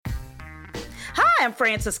I'm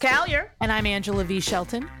Frances Callier. And I'm Angela V.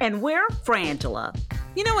 Shelton. And we're Frangela.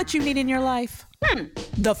 You know what you need in your life?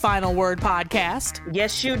 The Final Word Podcast.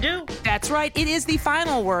 Yes, you do. That's right. It is the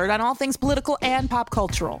final word on all things political and pop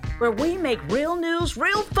cultural. Where we make real news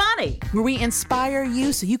real funny. Where we inspire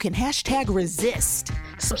you so you can #resist.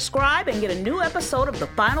 Subscribe and get a new episode of the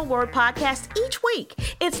Final Word Podcast each week.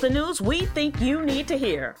 It's the news we think you need to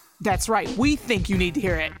hear. That's right. We think you need to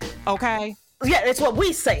hear it. Okay? Yeah, it's what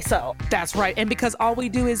we say so. That's right. And because all we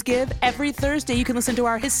do is give, every Thursday you can listen to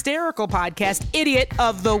our hysterical podcast, Idiot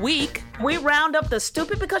of the Week. We round up the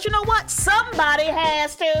stupid because you know what? Somebody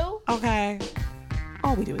has to. Okay.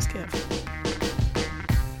 All we do is give.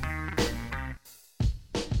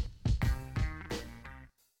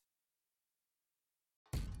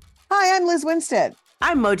 Hi, I'm Liz Winstead.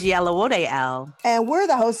 I'm Moji Alawode Al. And we're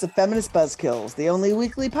the hosts of Feminist Buzzkills, the only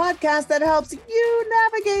weekly podcast that helps you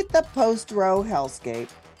navigate the post-Roe hellscape.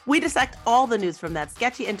 We dissect all the news from that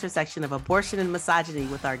sketchy intersection of abortion and misogyny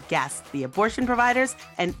with our guests, the abortion providers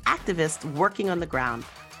and activists working on the ground.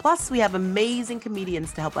 Plus, we have amazing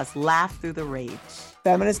comedians to help us laugh through the rage.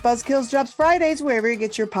 Feminist Buzzkills drops Fridays wherever you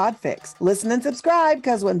get your pod fix. Listen and subscribe,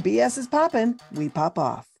 because when BS is poppin', we pop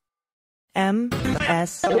off.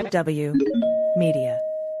 MSW Media.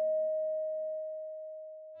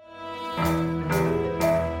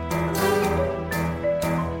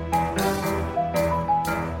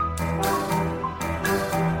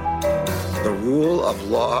 The rule of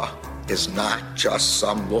law is not just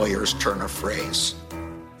some lawyer's turn of phrase.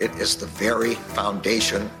 It is the very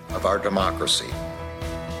foundation of our democracy.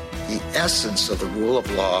 The essence of the rule of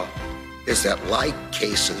law is that like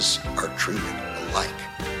cases are treated alike.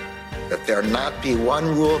 That there not be one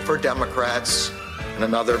rule for Democrats and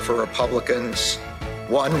another for Republicans,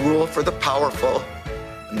 one rule for the powerful,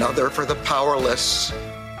 another for the powerless,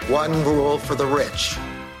 one rule for the rich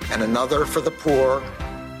and another for the poor,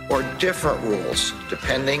 or different rules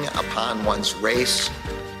depending upon one's race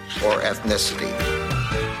or ethnicity.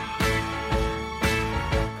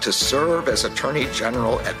 To serve as Attorney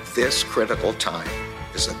General at this critical time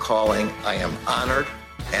is a calling I am honored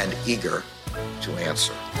and eager to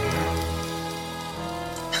answer.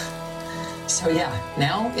 So yeah,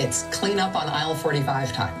 now it's clean up on aisle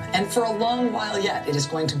 45 time. And for a long while yet, it is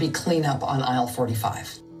going to be clean up on aisle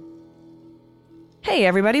 45. Hey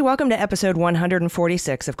everybody, welcome to episode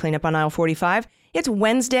 146 of Clean Up on Aisle 45. It's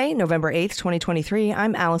Wednesday, November 8th, 2023.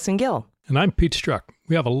 I'm Allison Gill. And I'm Pete Strzok.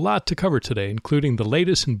 We have a lot to cover today, including the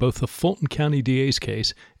latest in both the Fulton County DA's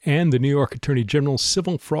case and the New York Attorney General's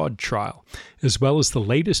civil fraud trial, as well as the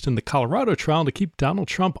latest in the Colorado trial to keep Donald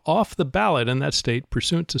Trump off the ballot in that state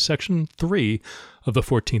pursuant to Section 3 of the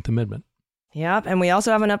 14th Amendment. Yep, and we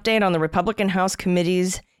also have an update on the Republican House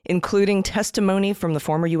committees, including testimony from the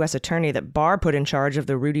former U.S. attorney that Barr put in charge of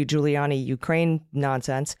the Rudy Giuliani Ukraine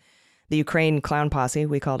nonsense. The Ukraine clown posse,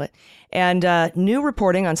 we called it. And new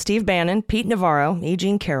reporting on Steve Bannon, Pete Navarro, E.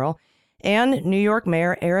 Jean Carroll, and New York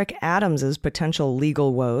Mayor Eric Adams's potential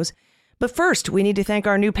legal woes. But first, we need to thank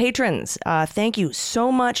our new patrons. Thank you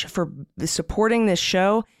so much for supporting this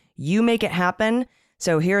show. You make it happen.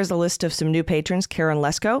 So here's a list of some new patrons. Karen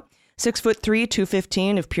Lesko, 6'3",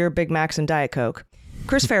 215 of pure Big Macs and Diet Coke.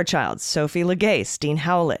 Chris Fairchild, Sophie Legay, Dean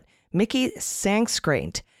Howlett, Mickey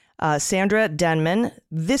Sangscraint, Sandra Denman,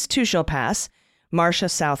 This Too Shall Pass, Marcia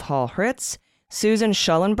Southall Hritz, Susan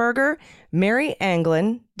Schellenberger, Mary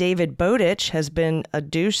Anglin, David Bowditch has been a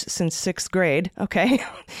douche since 6th grade, okay,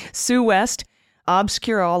 Sue West,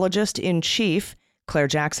 Obscurologist in Chief, Claire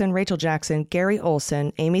Jackson, Rachel Jackson, Gary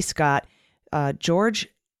Olson, Amy Scott, George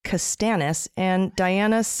Castanis, and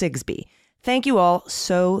Diana Sigsby. Thank you all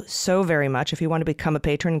so very much. If you want to become a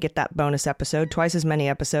patron and get that bonus episode, twice as many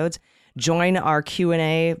episodes, join our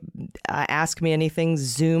Q&A, Ask Me Anything,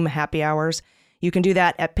 Zoom happy hours. You can do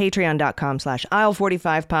that at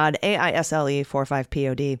patreon.com/aisle45pod,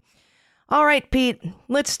 AISLE45POD. All right, Pete,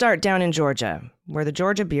 let's start down in Georgia, where the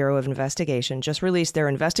Georgia Bureau of Investigation just released their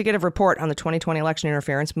investigative report on the 2020 election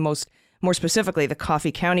interference, more specifically the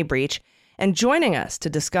Coffee County breach. And joining us to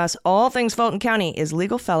discuss all things Fulton County is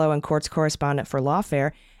legal fellow and courts correspondent for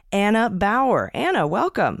Lawfare, Anna Bauer. Anna,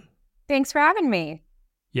 welcome. Thanks for having me.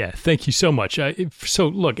 Yeah, thank you so much. So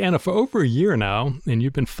look, Anna, for over a year now, and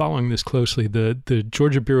you've been following this closely, the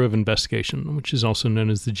Georgia Bureau of Investigation, which is also known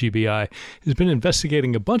as the GBI, has been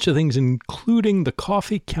investigating a bunch of things, including the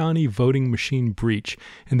Coffee County voting machine breach.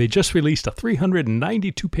 And they just released a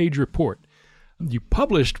 392-page report. You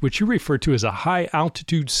published what you refer to as a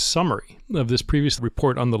high-altitude summary of this previous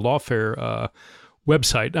report on the Lawfare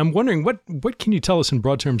website. I'm wondering, what can you tell us in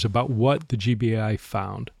broad terms about what the GBI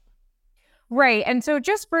found? Right. And so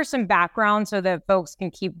just for some background so that folks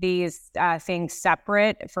can keep these things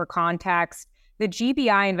separate for context, the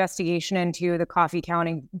GBI investigation into the Coffee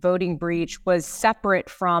County voting breach was separate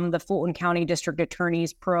from the Fulton County District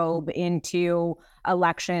Attorney's probe into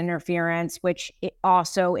election interference, which it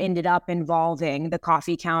also ended up involving the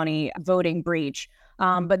Coffee County voting breach.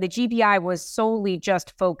 But the GBI was solely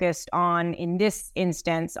just focused on, in this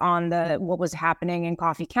instance, on what was happening in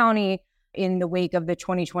Coffee County in the wake of the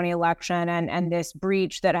 2020 election and this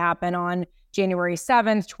breach that happened on January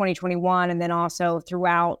 7th, 2021, and then also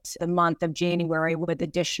throughout the month of January with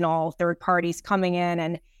additional third parties coming in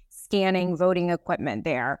and scanning voting equipment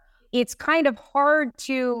there. It's kind of hard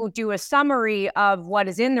to do a summary of what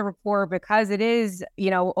is in the report because it is,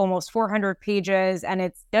 almost 400 pages and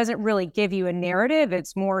it doesn't really give you a narrative.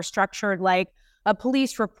 It's more structured like a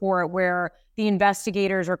police report where the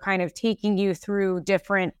investigators are kind of taking you through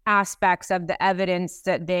different aspects of the evidence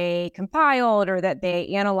that they compiled or that they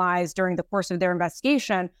analyzed during the course of their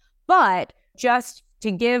investigation. But just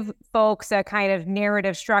to give folks a kind of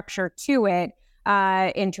narrative structure to it,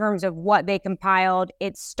 in terms of what they compiled,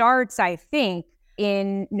 it starts, I think,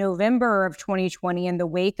 in November of 2020 in the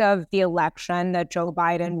wake of the election that Joe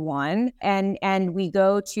Biden won. And we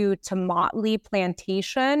go to Motley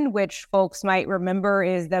Plantation, which folks might remember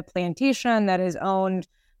is the plantation that is owned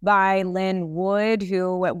by Lynn Wood,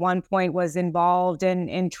 who at one point was involved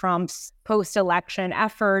in Trump's post-election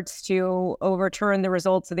efforts to overturn the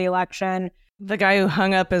results of the election. The guy who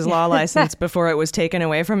hung up his law license before it was taken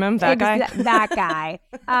away from him, that guy? That guy.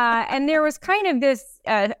 And there was kind of this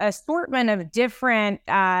assortment of different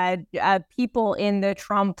people in the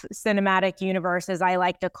Trump cinematic universe, as I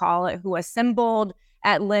like to call it, who assembled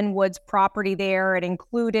at Lynn Wood's property there. It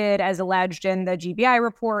included, as alleged in the GBI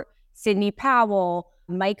report, Sidney Powell,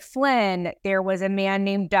 Mike Flynn. There was a man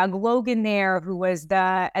named Doug Logan there who was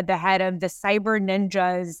the head of the Cyber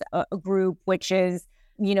Ninjas group, which is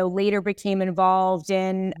later became involved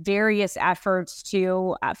in various efforts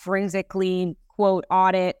to forensically, quote,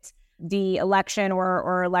 audit the election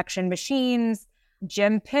or election machines.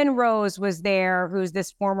 Jim Penrose was there, who's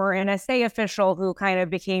this former NSA official who kind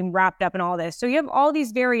of became wrapped up in all this. So you have all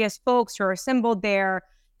these various folks who are assembled there.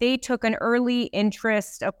 They took an early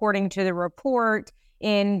interest, according to the report,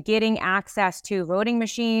 in getting access to voting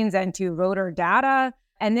machines and to voter data.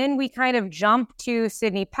 And then we kind of jump to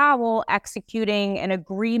Sidney Powell executing an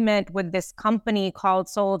agreement with this company called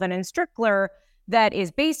Sullivan and Strickler that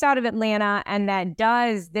is based out of Atlanta and that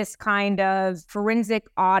does this kind of forensic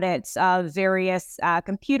audits of various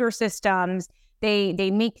computer systems.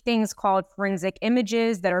 They make things called forensic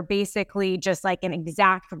images that are basically just like an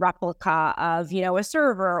exact replica of, a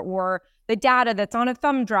server or the data that's on a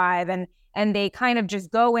thumb drive. And they kind of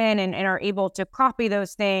just go in and are able to copy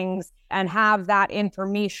those things and have that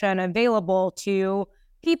information available to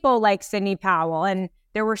people like Sidney Powell. And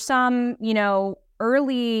there were some,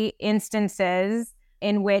 early instances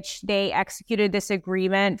in which they executed this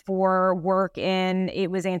agreement for work in,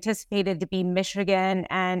 it was anticipated to be Michigan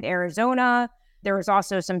and Arizona. There was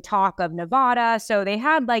also some talk of Nevada. So they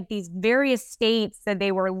had like these various states that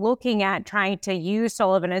they were looking at trying to use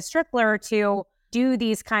Sullivan and Strickler to do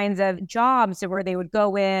these kinds of jobs where they would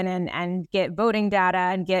go in and get voting data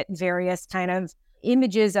and get various kind of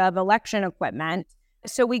images of election equipment.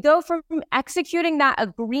 So we go from executing that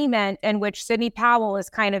agreement in which Sidney Powell is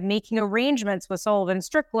kind of making arrangements with Sullivan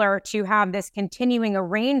Strickler to have this continuing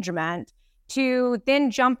arrangement to then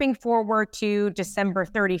jumping forward to December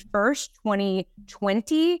 31st,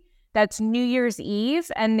 2020. That's New Year's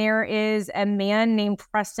Eve. And there is a man named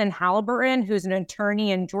Preston Halliburton, who's an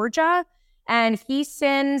attorney in Georgia. And he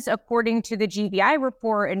sends, according to the GBI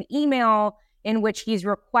report, an email in which he's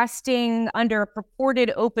requesting, under a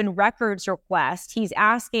purported open records request, he's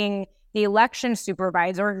asking the election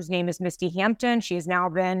supervisor, whose name is Misty Hampton. She has now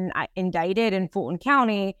been indicted in Fulton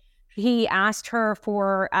County. He asked her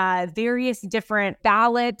for various different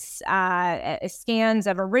ballots, scans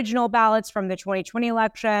of original ballots from the 2020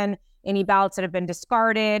 election, any ballots that have been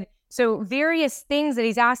discarded. So various things that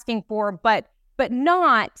he's asking for, but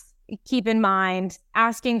not, keep in mind,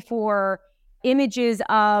 asking for images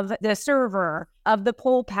of the server, of the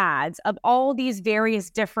poll pads, of all these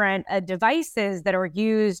various different devices that are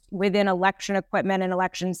used within election equipment and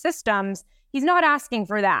election systems. He's not asking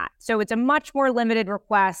for that. So it's a much more limited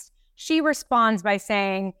request. She responds by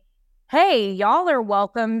saying, hey, y'all are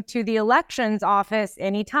welcome to the elections office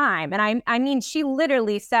anytime. And I mean, she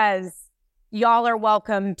literally says, y'all are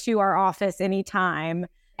welcome to our office anytime.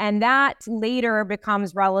 And that later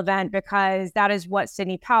becomes relevant because that is what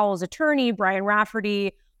Sidney Powell's attorney, Brian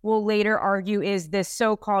Rafferty, will later argue is this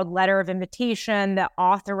so-called letter of invitation that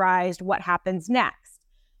authorized what happens next.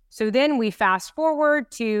 So then we fast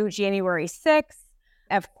forward to January 6th.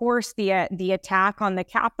 Of course, the attack on the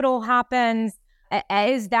Capitol happens.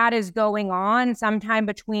 As that is going on, sometime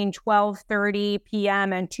between 12:30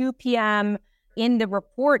 p.m. and 2 p.m., in the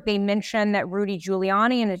report, they mention that Rudy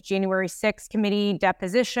Giuliani in his January 6th committee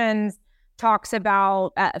depositions talks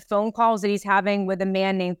about phone calls that he's having with a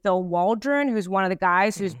man named Phil Waldron, who's one of the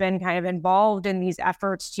guys who's been kind of involved in these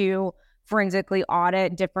efforts to forensically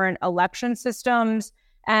audit different election systems.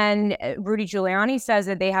 And Rudy Giuliani says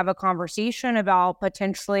that they have a conversation about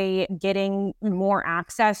potentially getting more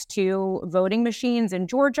access to voting machines in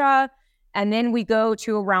Georgia. And then we go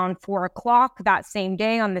to around 4 o'clock that same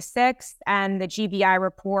day on the 6th, and the GBI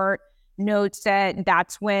report notes that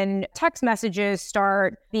that's when text messages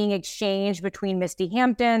start being exchanged between Misty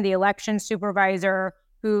Hampton, the election supervisor,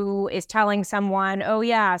 who is telling someone, oh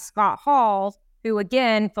yeah, Scott Hall, who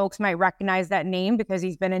again, folks might recognize that name because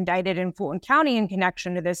he's been indicted in Fulton County in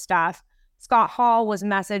connection to this stuff. Scott Hall was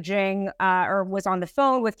messaging or was on the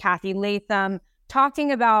phone with Kathy Latham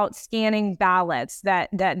talking about scanning ballots that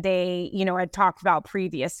they, had talked about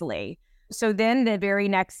previously. So then the very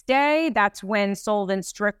next day, that's when Sullivan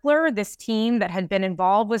Strickler, this team that had been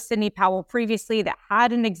involved with Sidney Powell previously, that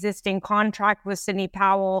had an existing contract with Sidney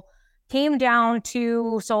Powell, came down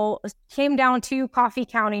to Coffee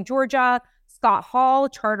County, Georgia. Scott Hall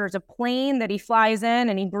charters a plane that he flies in,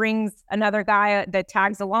 and he brings another guy that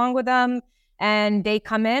tags along with him. And they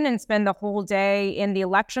come in and spend the whole day in the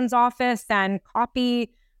elections office and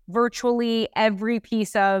copy virtually every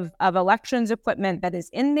piece of elections equipment that is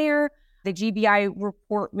in there. The GBI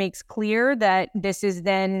report makes clear that this is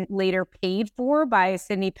then later paid for by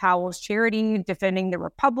Sidney Powell's charity, Defending the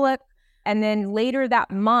Republic. And then later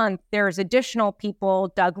that month, there's additional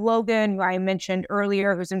people, Doug Logan, who I mentioned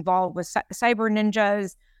earlier, who's involved with Cyber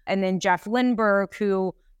Ninjas, and then Jeff Lindbergh,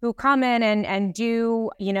 who come in and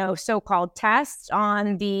do, so-called tests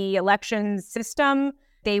on the election system.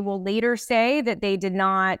 They will later say that they did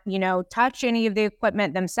not, touch any of the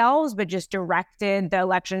equipment themselves, but just directed the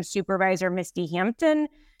election supervisor, Misty Hampton,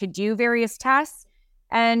 to do various tests.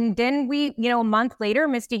 And then a month later,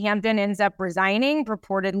 Misty Hampton ends up resigning,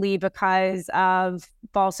 purportedly because of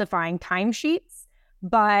falsifying timesheets.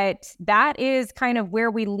 But that is kind of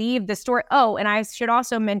where we leave the story. Oh, and I should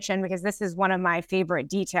also mention, because this is one of my favorite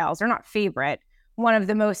details, or not favorite, one of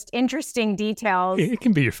the most interesting details. It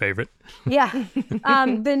can be your favorite. Yeah.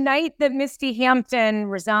 The night that Misty Hampton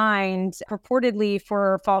resigned, purportedly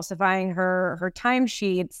for falsifying her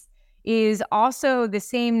timesheets, is also the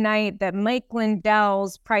same night that Mike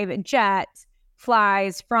Lindell's private jet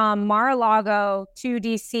flies from Mar-a-Lago to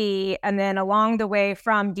D.C., and then along the way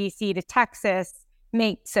from D.C. to Texas,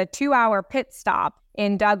 makes a 2-hour pit stop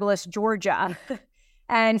in Douglas, Georgia.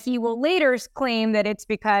 And he will later claim that it's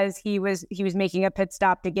because he was making a pit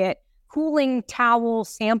stop to get cooling towel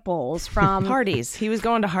samples from Hardee's. He was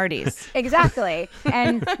going to Hardee's. Exactly.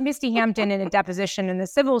 And Misty Hampton, in a deposition in the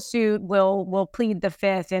civil suit, will plead the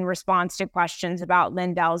fifth in response to questions about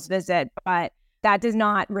Lindell's visit. But that does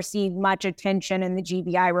not receive much attention in the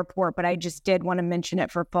GBI report, but I just did want to mention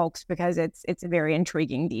it for folks because it's a very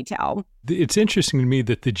intriguing detail. It's interesting to me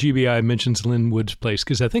that the GBI mentions Lynn Wood's place,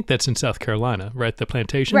 because I think that's in South Carolina, right? The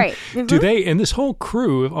plantation. Right. Mm-hmm. Do they, and this whole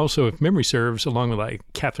crew, also, if memory serves, along with like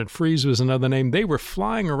Catherine Freeze was another name, they were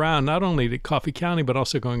flying around not only to Coffee County, but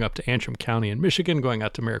also going up to Antrim County in Michigan, going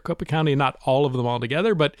out to Maricopa County, not all of them all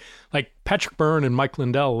together, but like Patrick Byrne and Mike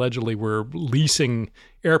Lindell allegedly were leasing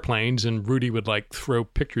airplanes, and Rudy would like throw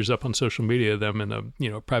pictures up on social media of them in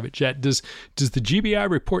a private jet. Does the GBI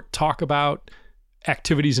report talk about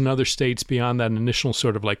activities in other states beyond that initial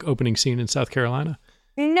sort of like opening scene in South Carolina?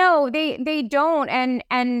 No, they don't. And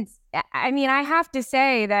I mean, I have to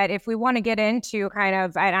say that if we want to get into kind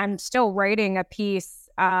of, and I'm still writing a piece,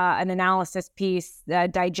 an analysis piece,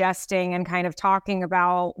 digesting and kind of talking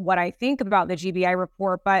about what I think about the GBI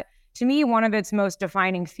report, but to me, one of its most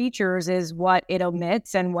defining features is what it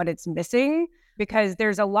omits and what it's missing, because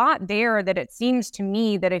there's a lot there that it seems to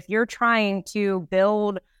me that if you're trying to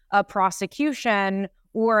build a prosecution,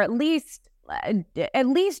 or at least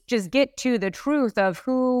just get to the truth of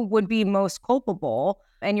who would be most culpable,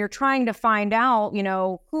 and you're trying to find out,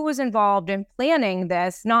 who was involved in planning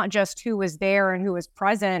this, not just who was there and who was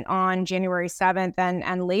present on January 7th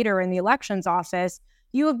and later in the elections office,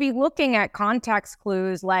 you would be looking at context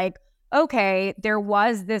clues like, okay, there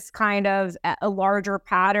was this kind of a larger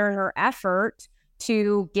pattern or effort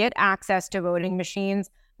to get access to voting machines,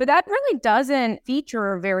 but that really doesn't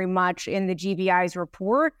feature very much in the GBI's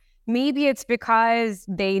report. Maybe it's because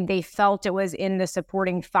they felt it was in the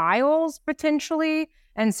supporting files potentially.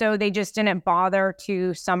 And so they just didn't bother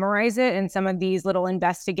to summarize it in some of these little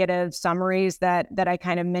investigative summaries that I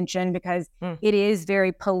kind of mentioned, because it is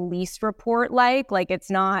very police report-like. Like,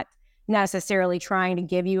 it's not necessarily trying to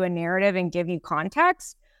give you a narrative and give you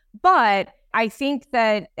context. But I think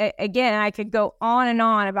that, again, I could go on and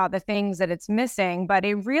on about the things that it's missing, but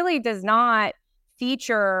it really does not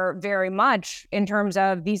feature very much in terms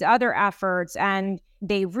of these other efforts. And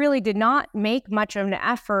they really did not make much of an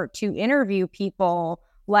effort to interview people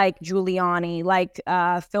like Giuliani, like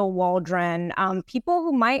Phil Waldron, people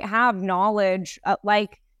who might have knowledge,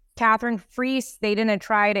 like Catherine Freese. They didn't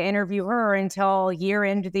try to interview her until a year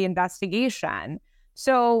into the investigation.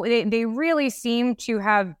 So they really seem to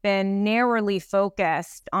have been narrowly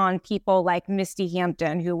focused on people like Misty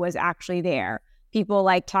Hampton, who was actually there, people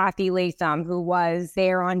like Kathy Latham, who was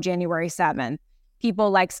there on January 7th, people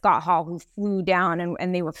like Scott Hall, who flew down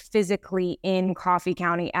and they were physically in Coffee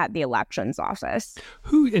County at the elections office.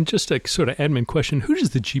 And just a sort of admin question, who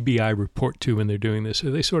does the GBI report to when they're doing this?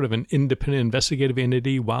 Are they sort of an independent investigative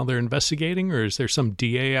entity while they're investigating, or is there some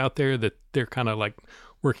DA out there that they're kind of like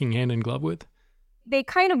working hand in glove with? They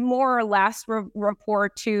kind of more or less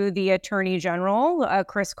report to the Attorney General,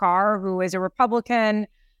 Chris Carr, who is a Republican.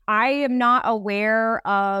 I am not aware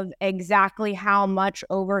of exactly how much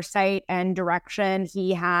oversight and direction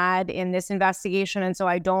he had in this investigation. And so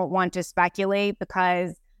I don't want to speculate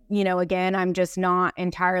because, again, I'm just not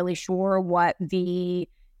entirely sure what the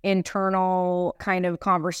internal kind of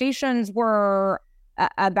conversations were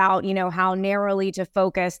about, how narrowly to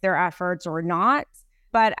focus their efforts or not.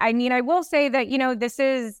 But I mean, I will say that, this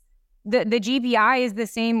is the GBI is the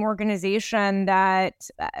same organization that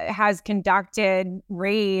has conducted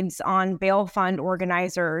raids on bail fund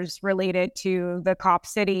organizers related to the Cop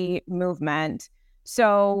City movement.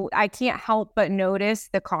 So I can't help but notice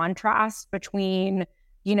the contrast between,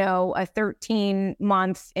 a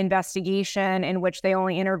 13-month investigation in which they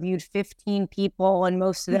only interviewed 15 people and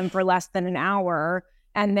most of them for less than an hour.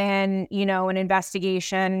 And then, an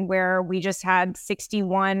investigation where we just had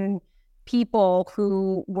 61 people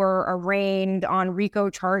who were arraigned on RICO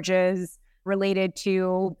charges related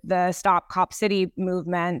to the Stop Cop City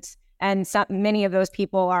movement. And many of those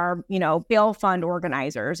people are, bail fund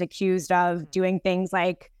organizers accused of doing things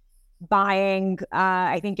like buying,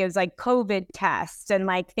 I think it was like COVID tests and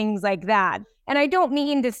like things like that. And I don't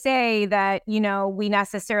mean to say that, we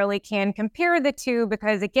necessarily can compare the two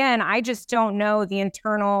because, again, I just don't know the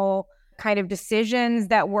internal kind of decisions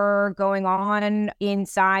that were going on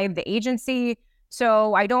inside the agency.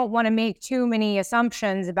 So I don't want to make too many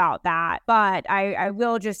assumptions about that. But I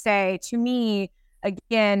will just say, to me,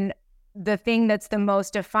 again, the thing that's the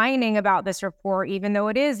most defining about this report, even though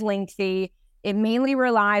it is lengthy, it mainly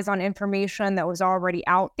relies on information that was already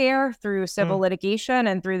out there through civil litigation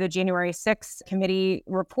and through the January 6th committee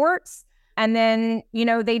reports. And then,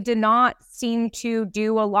 they did not seem to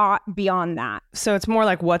do a lot beyond that. So it's more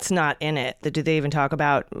like what's not in it. Do they even talk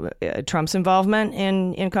about Trump's involvement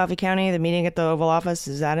in Coffee County, the meeting at the Oval Office?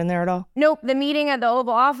 Is that in there at all? Nope. The meeting at the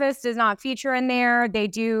Oval Office does not feature in there. They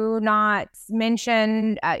do not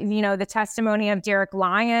mention, the testimony of Derek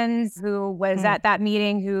Lyons, who was at that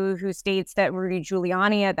meeting, who states that Rudy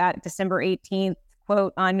Giuliani at that December 18th,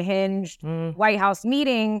 quote, unhinged White House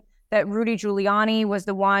meeting, that Rudy Giuliani was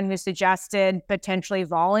the one who suggested potentially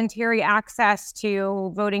voluntary access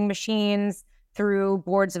to voting machines through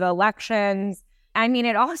boards of elections. I mean,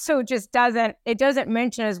 it also just doesn't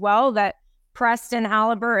mention as well that Preston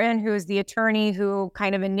Halliburton, who is the attorney who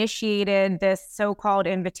kind of initiated this so-called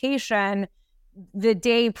invitation, the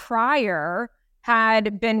day prior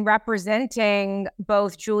had been representing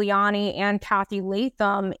both Giuliani and Kathy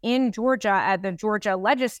Latham in Georgia at the Georgia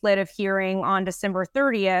legislative hearing on December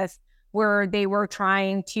 30th, where they were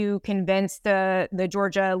trying to convince the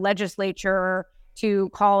Georgia legislature to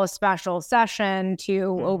call a special session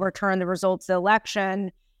to overturn the results of the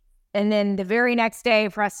election. And then the very next day,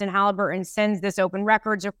 Preston Halliburton sends this open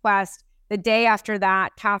records request. The day after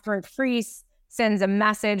that, Catherine Freese sends a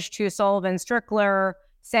message to Sullivan Strickler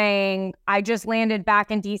saying, I just landed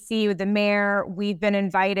back in DC with the mayor. We've been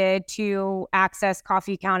invited to access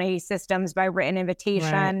Coffee County systems by written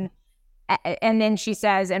invitation. Right. And then she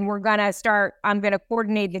says, and I'm going to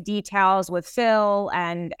coordinate the details with Phil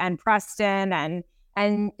and Preston.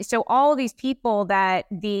 And so all of these people that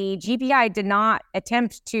the GBI did not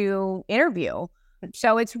attempt to interview.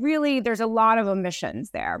 So it's really, there's a lot of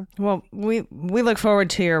omissions there. Well, we look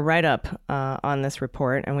forward to your write-up on this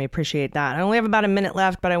report, and we appreciate that. I only have about a minute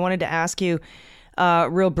left, but I wanted to ask you,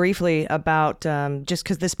 real briefly about just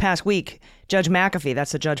because this past week, Judge McAfee,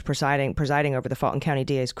 that's the judge presiding over the Fulton County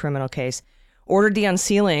DA's criminal case, ordered the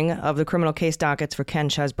unsealing of the criminal case dockets for Ken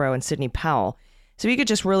Chesebro and Sidney Powell. So you could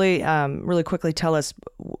just really quickly tell us,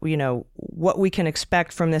 what we can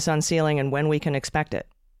expect from this unsealing and when we can expect it.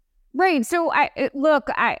 Right. So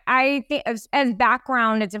I think as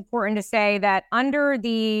background, it's important to say that under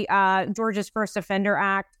the Georgia's First Offender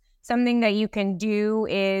Act, something that you can do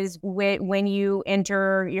is when you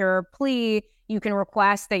enter your plea, you can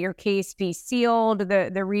request that your case be sealed.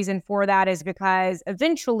 The reason for that is because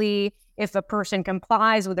eventually, if a person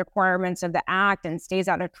complies with the requirements of the act and stays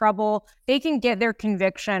out of trouble, they can get their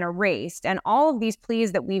conviction erased. And all of these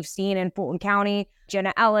pleas that we've seen in Fulton County,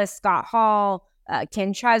 Jenna Ellis, Scott Hall,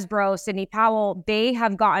 Ken Chesebro, Sidney Powell, they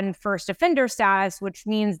have gotten first offender status, which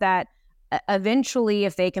means that eventually,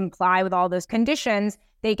 if they comply with all those conditions,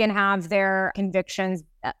 they can have their convictions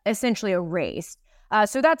essentially erased.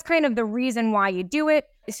 So that's kind of the reason why you do it.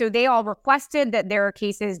 So they all requested that their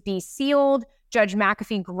cases be sealed. Judge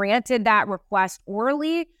McAfee granted that request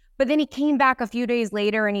orally, but then he came back a few days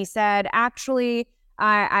later and he said, actually,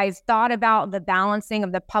 I've thought about the balancing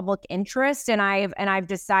of the public interest, and I've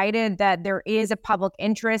decided that there is a public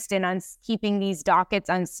interest in keeping these dockets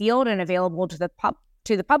unsealed and available to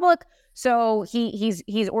the public. So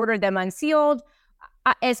he's ordered them unsealed.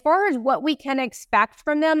 As far as what we can expect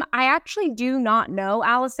from them, I actually do not know,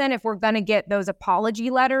 Allison, if we're going to get those apology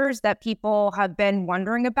letters that people have been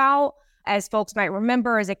wondering about. As folks might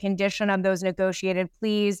remember, as a condition of those negotiated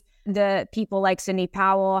pleas, the people like Sidney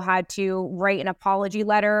Powell had to write an apology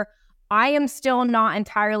letter. I am still not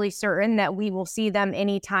entirely certain that we will see them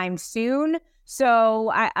anytime soon.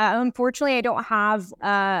 So unfortunately, I don't have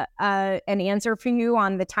an answer for you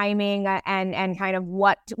on the timing and kind of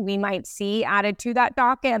what we might see added to that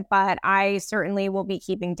docket, but I certainly will be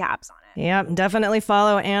keeping tabs on it. Yeah, definitely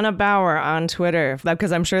follow Anna Bauer on Twitter,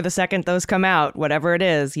 because I'm sure the second those come out, whatever it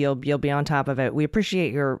is, you'll be on top of it. We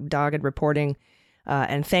appreciate your dogged reporting,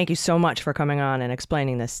 and thank you so much for coming on and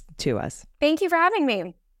explaining this to us. Thank you for having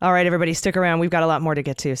me. All right, everybody, stick around. We've got a lot more to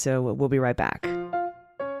get to, so we'll be right back.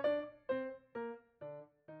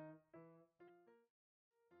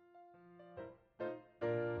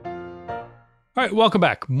 All right, welcome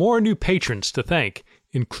back. More new patrons to thank,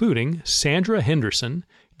 including Sandra Henderson,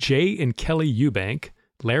 Jay and Kelly Eubank,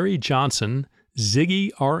 Larry Johnson, Ziggy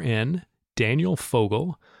RN, Daniel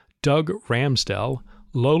Fogel, Doug Ramsdell,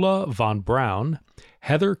 Lola Von Braun,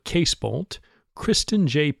 Heather Casebolt, Kristen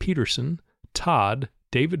J. Peterson, Todd,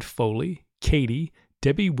 David Foley, Katie,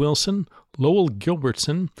 Debbie Wilson, Lowell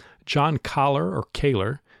Gilbertson, John Collar or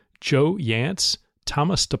Kaler, Joe Yance,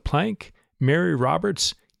 Thomas DePlank, Mary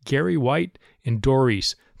Roberts, Gary White, and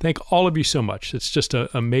Doris. Thank all of you so much. It's just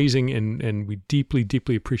amazing, and we deeply,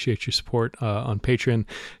 deeply appreciate your support on Patreon.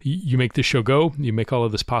 You make this show go. You make all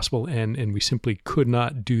of this possible, and we simply could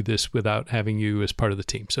not do this without having you as part of the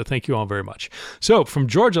team. So thank you all very much. So from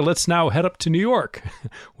Georgia, let's now head up to New York,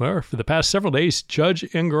 where for the past several days, Judge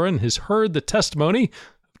Engoron has heard the testimony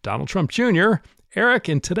of Donald Trump Jr., Eric,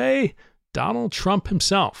 and today, Donald Trump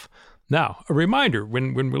himself. Now, a reminder,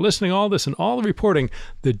 when we're listening to all this and all the reporting,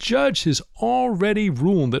 the judge has already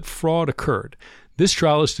ruled that fraud occurred. This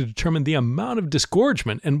trial is to determine the amount of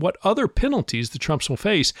disgorgement and what other penalties the Trumps will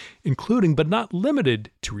face, including but not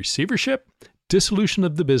limited to receivership, dissolution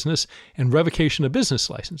of the business, and revocation of business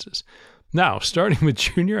licenses. Now, starting with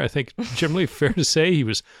Junior, I think generally fair to say he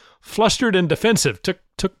was flustered and defensive,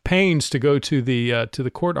 took pains to go to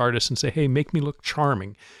the court artist and say, hey, make me look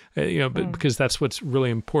charming, because that's what's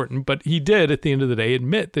really important. But he did, at the end of the day,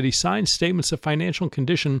 admit that he signed statements of financial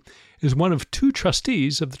condition as one of two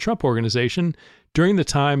trustees of the Trump Organization during the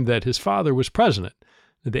time that his father was president.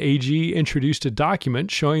 The AG introduced a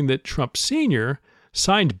document showing that Trump Sr.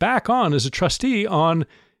 signed back on as a trustee on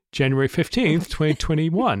January 15th,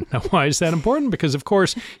 2021. Now, why is that important? Because, of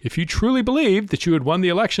course, if you truly believed that you had won the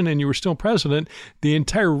election and you were still president, the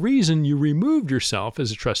entire reason you removed yourself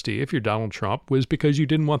as a trustee, if you're Donald Trump, was because you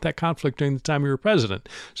didn't want that conflict during the time you were president.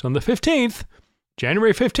 So on the 15th,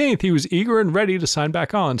 January 15th, he was eager and ready to sign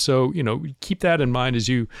back on. So, keep that in mind as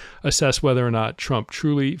you assess whether or not Trump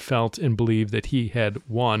truly felt and believed that he had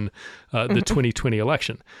won the 2020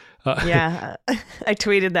 election. Yeah, I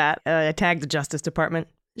tweeted that. I tagged the Justice Department.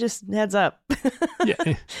 Just heads up.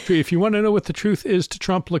 Yeah, if you want to know what the truth is to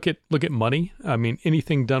Trump, look at money. I mean,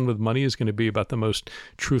 anything done with money is going to be about the most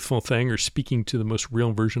truthful thing, or speaking to the most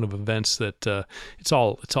real version of events. That it's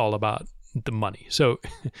all about the money. So,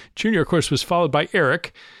 Junior, of course, was followed by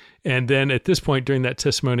Eric, and then at this point during that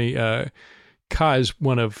testimony, Kise,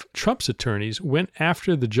 one of Trump's attorneys, went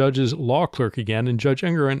after the judge's law clerk again, and Judge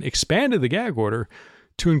Engoron expanded the gag order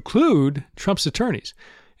to include Trump's attorneys.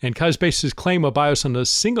 And Kise based his claim of bias on a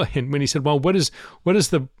single hint when he said, well, what is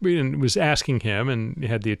the, and was asking him, and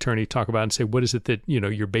had the attorney talk about it and say, what is it that,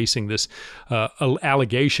 you're basing this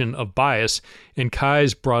allegation of bias? And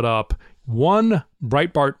Kise brought up one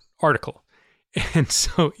Breitbart article. And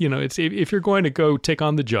so, it's, if you're going to go take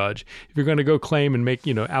on the judge, if you're going to go claim and make,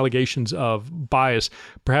 allegations of bias,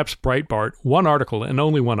 perhaps Breitbart, one article and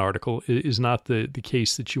only one article is not the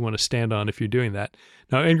case that you want to stand on if you're doing that.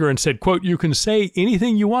 Now, Engoron said, quote, "You can say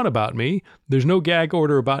anything you want about me. There's no gag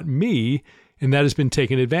order about me." And that has been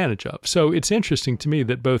taken advantage of. So it's interesting to me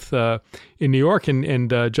that both in New York and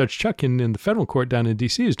Judge Chutkan in the federal court down in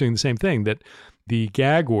D.C. is doing the same thing, that the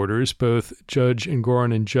gag orders, both Judge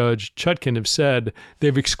Engoron and Judge Chutkan have said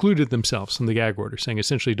they've excluded themselves from the gag order, saying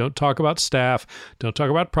essentially don't talk about staff, don't talk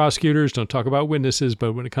about prosecutors, don't talk about witnesses,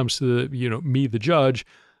 but when it comes to me, the judge,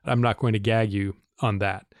 I'm not going to gag you on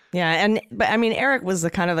that. Yeah, but Eric was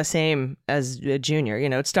the same as a junior.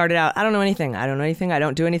 It started out, I don't know anything, I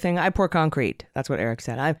don't do anything, I pour concrete. That's what Eric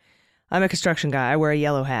said. I'm a construction guy, I wear a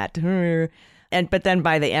yellow hat. But then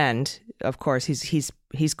by the end, of course,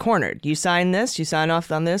 he's cornered. You sign this, you sign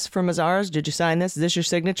off on this for Mazars. Did you sign this? Is this your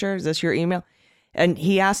signature? Is this your email? And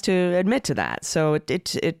he has to admit to that. So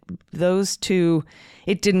those two,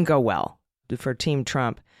 it didn't go well for Team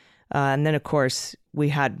Trump. And then, of course, we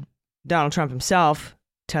had Donald Trump himself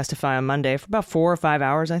testify on Monday for about 4 or 5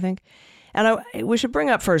 hours, I think. And we should bring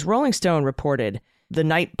up first, Rolling Stone reported the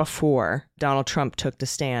night before Donald Trump took the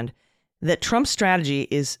stand that Trump's strategy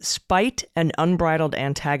is spite and unbridled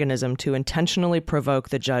antagonism to intentionally provoke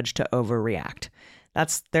the judge to overreact.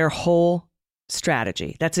 That's their whole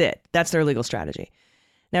strategy. That's it. That's their legal strategy.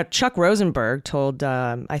 Now, Chuck Rosenberg told,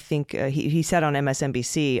 he said on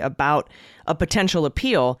MSNBC about a potential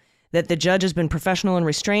appeal that the judge has been professional and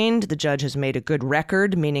restrained. The judge has made a good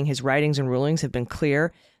record, meaning his writings and rulings have been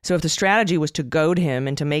clear. So if the strategy was to goad him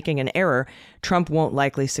into making an error, Trump won't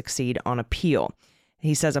likely succeed on appeal.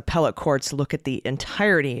 He says appellate courts look at the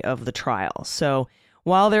entirety of the trial. So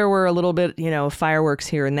while there were a little bit, fireworks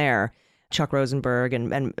here and there, Chuck Rosenberg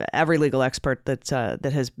and every legal expert that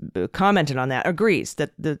has commented on that agrees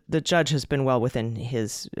that the judge has been well within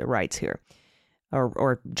his rights here,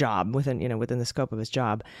 or job within the scope of his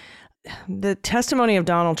job. The testimony of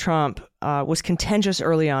Donald Trump was contentious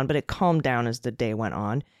early on, but it calmed down as the day went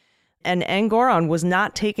on. And Engoron was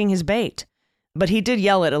not taking his bait. But he did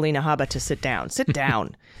yell at Alina Habba to sit down,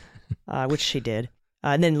 which she did.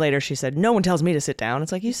 And then later she said, "No one tells me to sit down."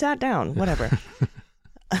 It's like, you sat down, whatever.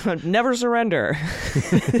 Never surrender.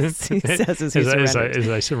 He says as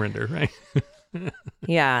I surrender, right?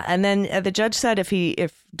 Yeah. And then the judge said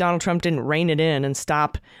if Donald Trump didn't rein it in and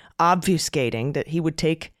stop obfuscating, that he would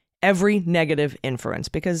take every negative inference,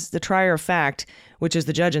 because the trier of fact, which is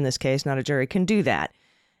the judge in this case, not a jury, can do that.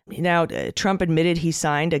 Now, Trump admitted he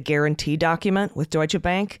signed a guarantee document with Deutsche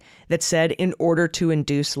Bank that said in order to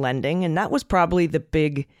induce lending. And that was probably the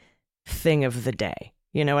big thing of the day.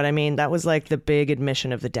 You know what I mean? That was like the big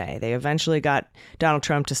admission of the day. They eventually got Donald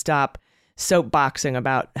Trump to stop soapboxing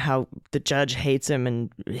about how the judge hates him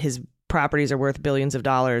and his properties are worth billions of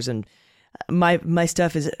dollars. And my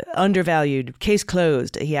stuff is undervalued. Case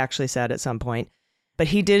closed, he actually said at some point. But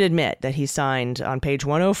he did admit that he signed on page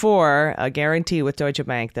 104 a guarantee with Deutsche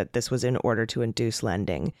Bank that this was in order to induce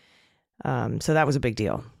lending. So that was a big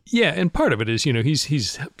deal. Yeah, and part of it is,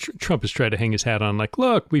 Trump has tried to hang his hat on, like,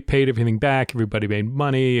 look, we paid everything back, everybody made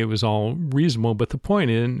money, it was all reasonable. But the point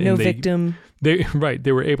is, no victim. They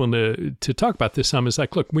were able to talk about this some. Is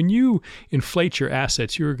like, look, when you inflate your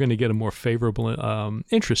assets, you're going to get a more favorable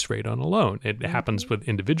interest rate on a loan. It happens with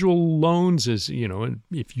individual loans, as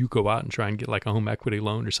if you go out and try and get like a home equity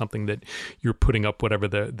loan or something that you're putting up whatever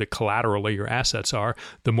the collateral of your assets are,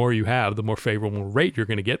 the more you have, the more favorable rate you're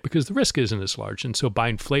going to get because the risk isn't as large. And so by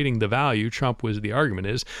inflating the value, the argument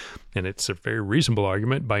is, and it's a very reasonable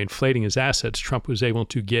argument, by inflating his assets, Trump was able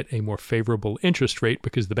to get a more favorable interest rate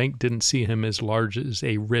because the bank didn't see him as large as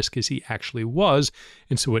a risk as he actually was.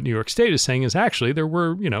 And so what New York State is saying is actually there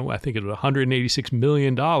were, I think it was $186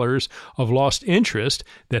 million of lost interest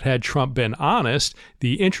that had Trump been honest,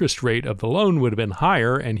 the interest rate of the loan would have been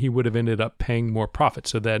higher and he would have ended up paying more profit.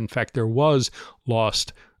 So that in fact there was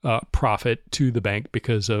lost profit to the bank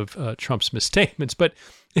because of Trump's misstatements. But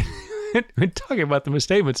when talking about the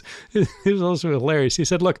misstatements, it was also hilarious. He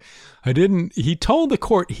said, look, he told the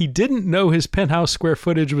court he didn't know his penthouse square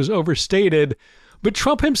footage was overstated, But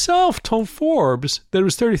Trump himself told Forbes that it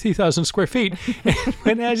was 33,000 square feet.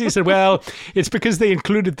 And Najee said, well, it's because they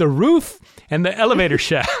included the roof and the elevator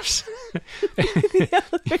shafts. The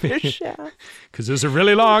elevator shaft. Because those are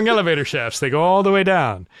really long elevator shafts. They go all the way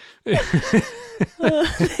down.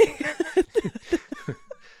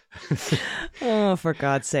 Oh, for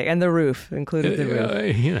God's sake. And the roof, included the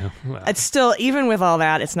roof. Well. It's still, even with all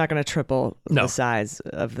that, it's not going to triple the size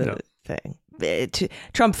of the thing.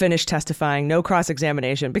 Trump finished testifying, no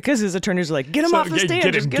cross-examination, because his attorneys are like, get him off the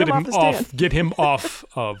stand. Get him off the stand. Get him off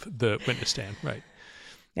of the witness stand, right.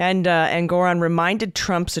 And Goran reminded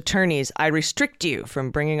Trump's attorneys, I restrict you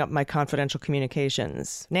from bringing up my confidential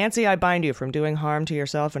communications. Nancy, I bind you from doing harm to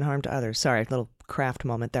yourself and harm to others. Sorry, little Kraft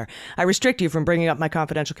moment there. I restrict you from bringing up my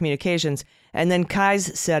confidential communications. And then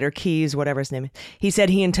Keys said, or Keys, whatever his name is, he said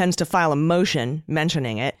he intends to file a motion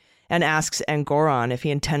mentioning it and asks Engoron if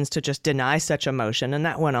he intends to just deny such a motion. And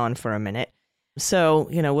that went on for a minute. So,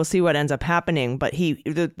 we'll see what ends up happening. But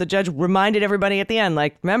the judge reminded everybody at the end,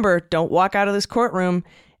 like, remember, don't walk out of this courtroom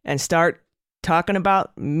and start talking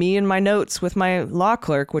about me and my notes with my law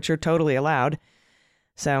clerk, which are totally allowed.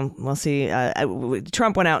 So we'll see.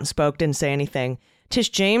 Trump went out and spoke, didn't say anything. Tish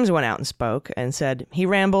James went out and spoke and said he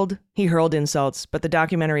rambled, he hurled insults, but the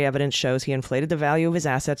documentary evidence shows he inflated the value of his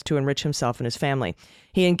assets to enrich himself and his family.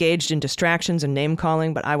 He engaged in distractions and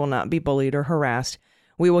name-calling, but I will not be bullied or harassed.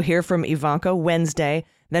 We will hear from Ivanka Wednesday,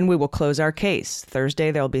 then we will close our case.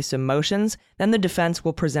 Thursday, there will be some motions, then the defense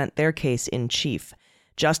will present their case in chief.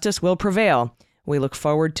 Justice will prevail. We look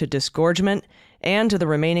forward to disgorgement and to the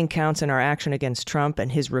remaining counts in our action against Trump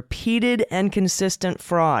and his repeated and consistent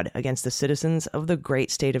fraud against the citizens of the great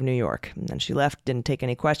state of New York. And then she left, didn't take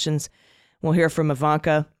any questions. We'll hear from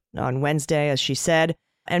Ivanka on Wednesday, as she said.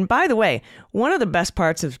 And by the way, one of the best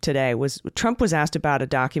parts of today was Trump was asked about a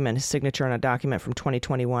document, his signature on a document from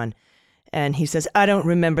 2021. And he says, I don't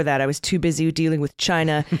remember that. I was too busy dealing with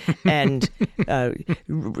China and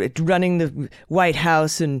running the White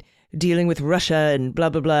House and dealing with Russia and blah,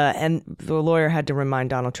 blah, blah. And the lawyer had to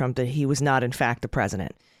remind Donald Trump that he was not, in fact, the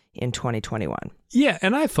president in 2021. Yeah,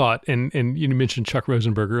 and I thought, and you mentioned Chuck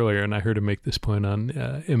Rosenberg earlier, and I heard him make this point on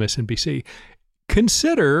MSNBC,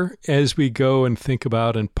 consider as we go and think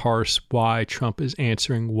about and parse why Trump is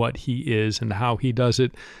answering what he is and how he does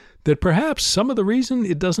it, that perhaps some of the reason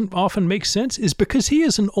it doesn't often make sense is because he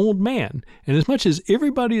is an old man. And as much as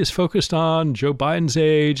everybody is focused on Joe Biden's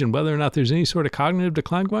age and whether or not there's any sort of cognitive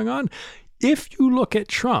decline going on, if you look at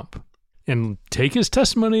Trump and take his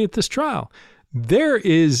testimony at this trial, there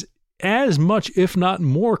is as much, if not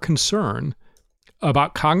more, concern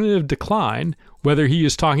about cognitive decline, whether he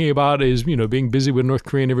is talking about is, being busy with North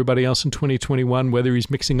Korea and everybody else in 2021, whether he's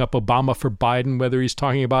mixing up Obama for Biden, whether he's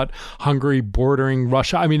talking about Hungary bordering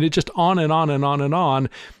Russia. I mean, it just on and on and on and on.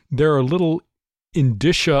 There are little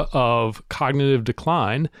indicia of cognitive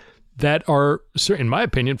decline that are, in my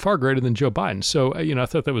opinion, far greater than Joe Biden. So, I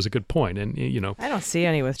thought that was a good point. And, I don't see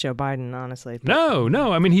any with Joe Biden, honestly. No.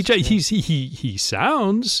 I mean, he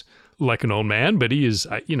sounds like an old man, but he is,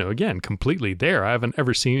 again, completely there. I haven't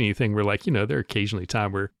ever seen anything where, there are occasionally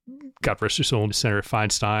time where, God rest her soul, Senator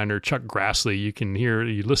Feinstein or Chuck Grassley,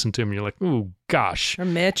 you listen to him and you're like, oh, gosh. Or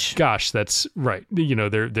Mitch. Gosh, that's right.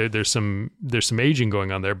 There's some aging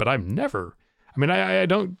going on there, but I've not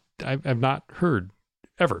heard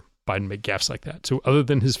ever Biden make gaffes like that. So other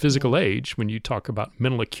than his physical age, when you talk about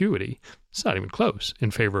mental acuity, it's not even close in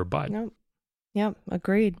favor of Biden. Nope. Yep,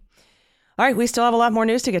 agreed. All right, we still have a lot more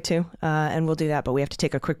news to get to, and we'll do that, but we have to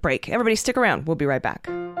take a quick break. Everybody stick around. We'll be right back.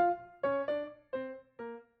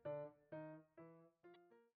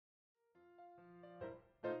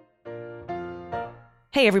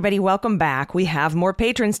 Hey, everybody, welcome back. We have more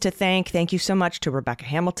patrons to thank. Thank you so much to Rebecca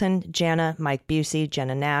Hamilton, Jana, Mike Busey,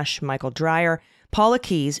 Jenna Nash, Michael Dreyer, Paula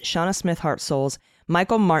Keys, Shauna Smith Heart-Souls,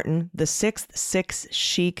 Michael Martin, the Sixth Sixth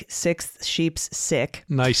Sheep's Sick.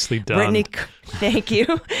 Nicely done. Thank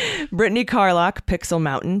you. Brittany Carlock, Pixel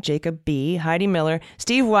Mountain, Jacob B., Heidi Miller,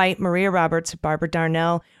 Steve White, Maria Roberts, Barbara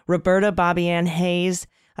Darnell, Roberta Bobby Ann Hayes.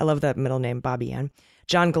 I love that middle name, Bobby Ann.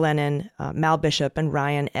 John Glennon, Mal Bishop, and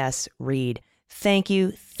Ryan S. Reed. Thank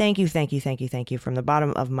you from the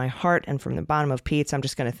bottom of my heart and from the bottom of Pete's. I'm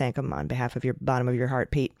just going to thank them on behalf of your bottom of your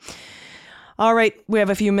heart, Pete. All right, we have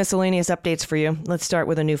a few miscellaneous updates for you. Let's start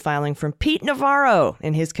with a new filing from Pete Navarro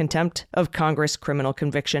in his contempt of Congress criminal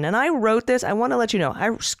conviction. And I wrote this, I want to let you know, I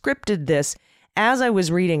scripted this as I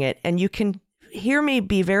was reading it, and you can hear me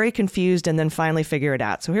be very confused and then finally figure it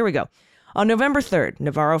out. So here we go. On November 3rd,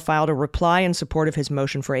 Navarro filed a reply in support of his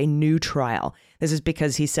motion for a new trial. This is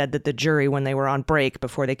because he said that the jury, when they were on break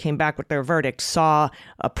before they came back with their verdict, saw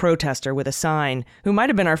a protester with a sign, who might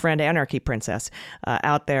have been our friend Anarchy Princess,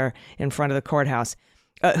 out there in front of the courthouse,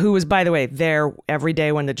 who was, by the way, there every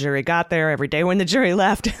day when the jury got there, every day when the jury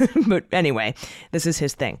left. But anyway, this is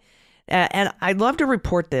his thing. And I'd love to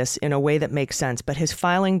report this in a way that makes sense, but his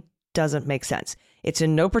filing doesn't make sense. It's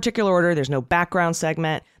in no particular order. There's no background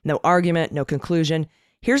segment, no argument, no conclusion.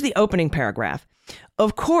 Here's the opening paragraph.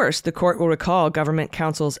 Of course, the court will recall government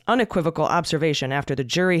counsel's unequivocal observation after the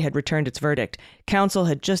jury had returned its verdict. Counsel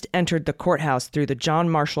had just entered the courthouse through the John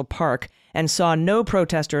Marshall Park and saw no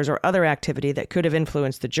protesters or other activity that could have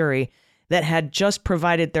influenced the jury that had just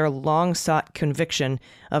provided their long-sought conviction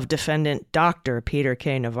of defendant Dr. Peter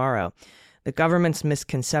K. Navarro. The government's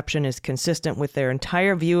misconception is consistent with their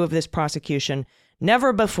entire view of this prosecution.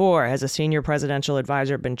 Never before has a senior presidential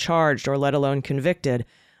advisor been charged or let alone convicted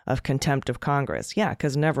of contempt of Congress. Yeah,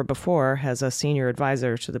 because never before has a senior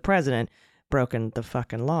advisor to the president broken the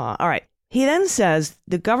fucking law. All right. He then says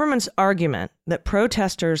the government's argument that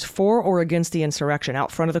protesters for or against the insurrection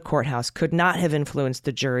out front of the courthouse could not have influenced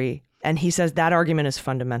the jury, and he says that argument is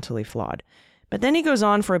fundamentally flawed. But then he goes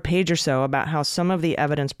on for a page or so about how some of the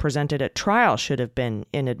evidence presented at trial should have been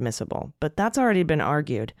inadmissible, but that's already been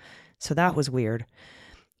argued, so that was weird.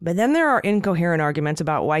 But then there are incoherent arguments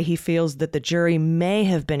about why he feels that the jury may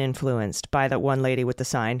have been influenced by that one lady with the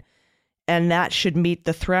sign, and that should meet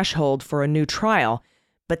the threshold for a new trial,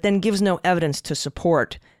 but then gives no evidence to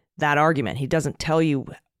support that argument. He doesn't tell you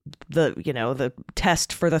the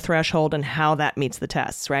test for the threshold and how that meets the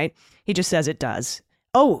tests, right? He just says it does.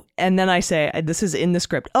 Oh, and then I say, this is in the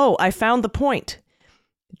script. Oh, I found the point.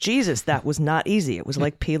 Jesus, that was not easy. It was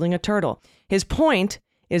like peeling a turtle. His point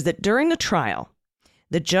is that during the trial,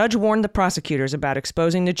 the judge warned the prosecutors about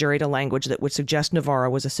exposing the jury to language that would suggest Navarro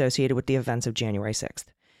was associated with the events of January 6th.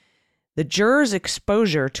 The jurors'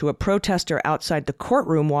 exposure to a protester outside the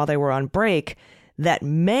courtroom while they were on break that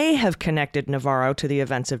may have connected Navarro to the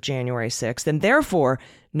events of January 6th, and therefore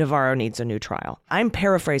Navarro needs a new trial. I'm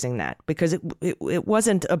paraphrasing that because it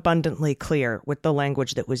wasn't abundantly clear with the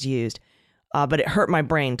language that was used, but it hurt my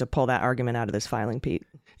brain to pull that argument out of this filing, Pete.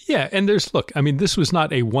 Yeah, and this was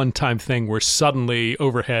not a one-time thing where suddenly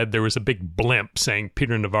overhead there was a big blimp saying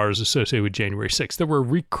Peter Navarro is associated with January 6th. There were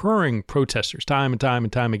recurring protesters time and time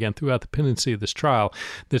and time again throughout the pendency of this trial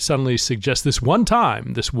that suddenly suggest this one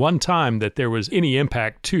time that there was any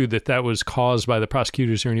impact to that was caused by the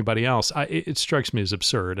prosecutors or anybody else. It strikes me as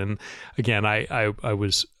absurd. And again, I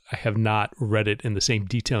have not read it in the same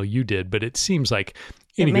detail you did, but it seems like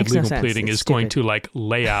any good legal pleading is going to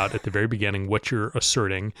lay out at the very beginning what you're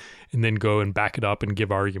asserting and then go and back it up and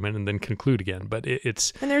give argument and then conclude again. But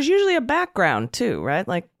it's... And there's usually a background too, right?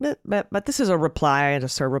 Like, but this is a reply and a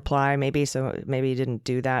surreply maybe, so maybe he didn't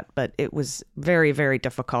do that, but it was very, very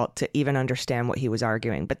difficult to even understand what he was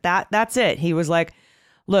arguing. But that's it. He was like,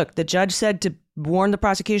 look, the judge said to warn the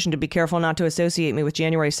prosecution to be careful not to associate me with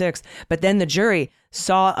January 6th, but then the jury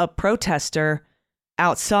saw a protester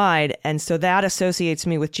outside, and so that associates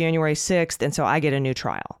me with January 6th, and so I get a new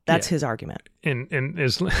trial. That's his argument. And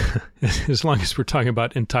as long as we're talking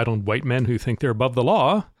about entitled white men who think they're above the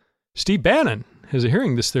law, Steve Bannon has a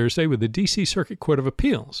hearing this Thursday with the D.C. Circuit Court of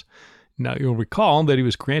Appeals. Now, you'll recall that he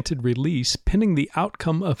was granted release pending the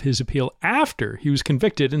outcome of his appeal after he was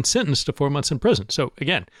convicted and sentenced to 4 months in prison. So,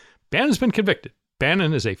 again, Bannon's been convicted.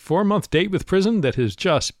 Bannon is a 4-month date with prison that has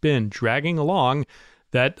just been dragging along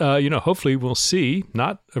that, hopefully we'll see,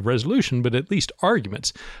 not a resolution, but at least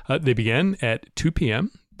arguments. They begin at 2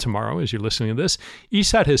 p.m. tomorrow as you're listening to this. Each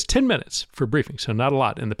side has 10 minutes for briefing, so not a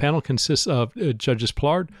lot. And the panel consists of Judges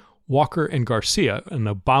Pillard, Walker, and Garcia, an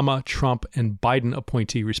Obama, Trump, and Biden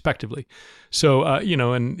appointee, respectively. So,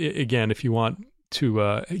 and again, if you want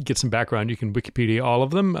to get some background, you can Wikipedia all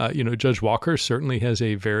of them. Judge Walker certainly has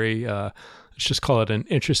a very... let's just call it an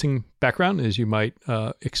interesting background, as you might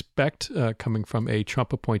expect, coming from a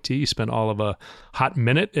Trump appointee. He spent all of a hot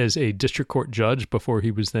minute as a district court judge before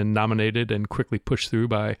he was then nominated and quickly pushed through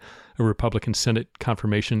by a Republican Senate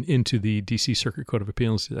confirmation into the D.C. Circuit Court of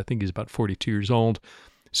Appeals. I think he's about 42 years old.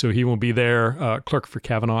 So he will be there. Clerk for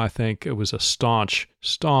Kavanaugh, I think, was a staunch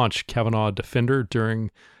Kavanaugh defender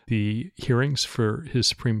during the hearings for his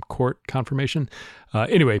Supreme Court confirmation.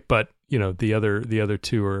 But the other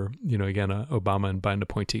two are, again, Obama and Biden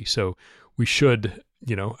appointee. So we should,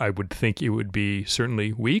 I would think it would be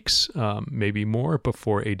certainly weeks, maybe more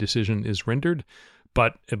before a decision is rendered.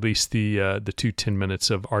 But at least the 10 minutes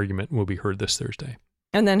of argument will be heard this Thursday.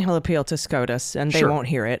 And then he'll appeal to SCOTUS, and they won't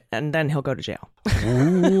hear it, and then he'll go to jail.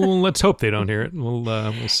 Ooh, let's hope they don't hear it.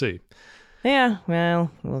 We'll see. Yeah,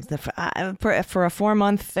 well, for a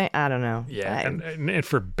 4-month thing, I don't know. Yeah, and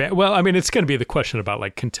it's going to be the question about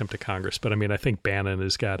like contempt of Congress. But I mean, I think Bannon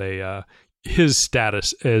has got his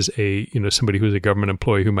status as somebody who's a government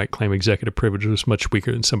employee who might claim executive privilege was much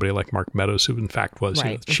weaker than somebody like Mark Meadows, who in fact was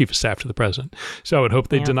the chief of staff to the president. So I would hope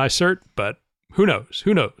they deny cert, but who knows?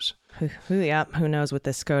 Who knows? Who knows with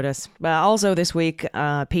this SCOTUS. But also this week,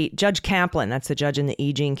 Pete, Judge Kaplan, that's the judge in the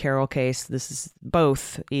E. Jean Carroll case, this is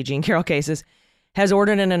both E. Jean Carroll cases, has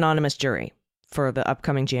ordered an anonymous jury for the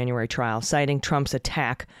upcoming January trial, citing Trump's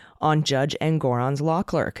attack on Judge Engoron's law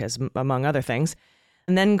clerk, among other things.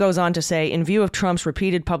 And then goes on to say, in view of Trump's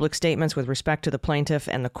repeated public statements with respect to the plaintiff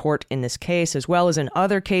and the court in this case, as well as in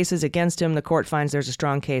other cases against him, the court finds there's a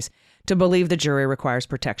strong case to believe the jury requires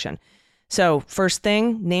protection. So, first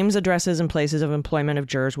thing, names, addresses, and places of employment of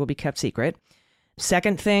jurors will be kept secret.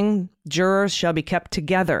 Second thing, jurors shall be kept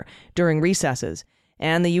together during recesses,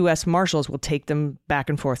 and the U.S. Marshals will take them back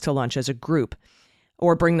and forth to lunch as a group,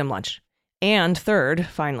 or bring them lunch. And third,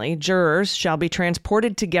 finally, jurors shall be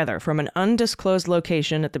transported together from an undisclosed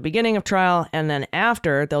location at the beginning of trial, and then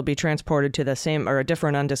after, they'll be transported to the same or a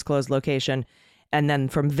different undisclosed location, and then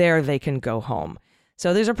from there they can go home.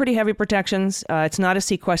 So these are pretty heavy protections. It's not a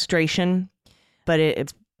sequestration, but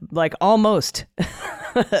it's like almost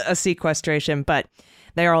a sequestration, but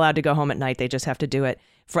they are allowed to go home at night. They just have to do it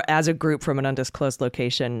as a group from an undisclosed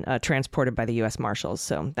location, transported by the U.S. Marshals.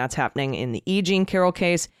 So that's happening in the E. Jean Carroll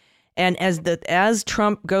case. And as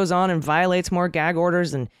Trump goes on and violates more gag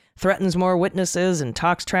orders and threatens more witnesses and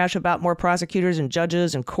talks trash about more prosecutors and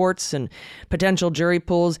judges and courts and potential jury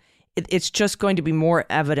pools, it's just going to be more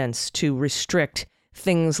evidence to restrict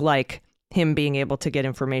things like him being able to get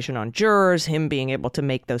information on jurors, him being able to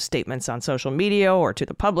make those statements on social media or to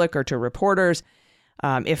the public or to reporters.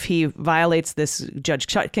 If he violates this Judge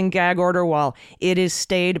Chutkan gag order while it is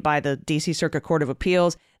stayed by the D.C. Circuit Court of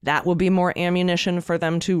Appeals, that will be more ammunition for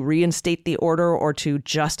them to reinstate the order or to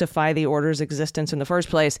justify the order's existence in the first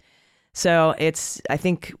place. So I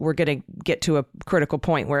think we're going to get to a critical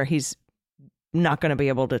point where he's not going to be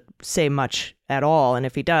able to say much at all. And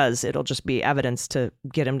if he does, it'll just be evidence to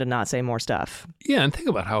get him to not say more stuff. Yeah, and think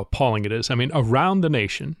about how appalling it is. I mean, around the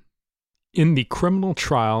nation, in the criminal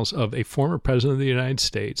trials of a former president of the United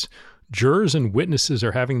States, jurors and witnesses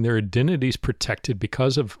are having their identities protected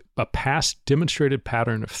because of a past demonstrated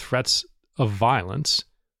pattern of threats of violence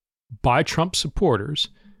by Trump supporters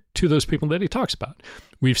to those people that he talks about.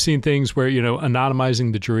 We've seen things where,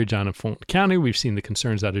 anonymizing the jury down in Fulton County. We've seen the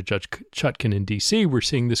concerns out of Judge Chutkan in D.C. We're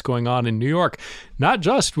seeing this going on in New York, not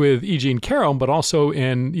just with E. Jean Carroll, but also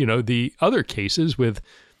in, the other cases with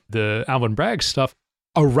the Alvin Bragg stuff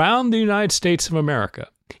around the United States of America.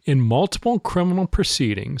 In multiple criminal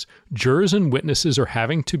proceedings, jurors and witnesses are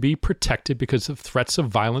having to be protected because of threats of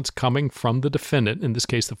violence coming from the defendant, in this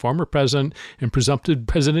case, the former president and presumptive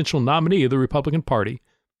presidential nominee of the Republican Party,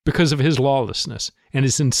 because of his lawlessness and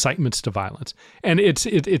his incitements to violence. And it's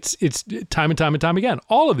time and time and time again,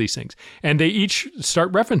 all of these things. And they each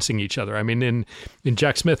start referencing each other. I mean, in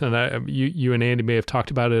Jack Smith, and you and Andy may have talked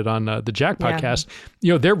about it on the Jack podcast,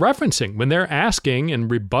 they're referencing, when they're asking and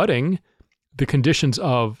rebutting the conditions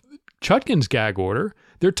of Chutkan's gag order,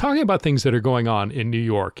 they're talking about things that are going on in New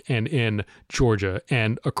York and in Georgia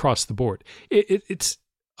and across the board. It's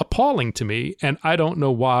appalling to me, and I don't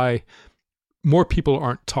know why more people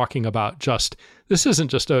aren't talking about this isn't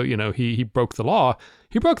just he broke the law.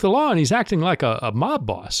 He broke the law and he's acting like a mob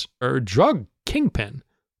boss or a drug kingpin,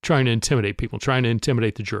 trying to intimidate people, trying to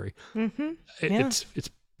intimidate the jury. Mm-hmm. Yeah.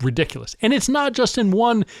 It's ridiculous. And it's not just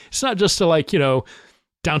it's not just a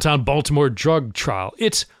downtown Baltimore drug trial.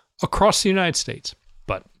 It's across the United States.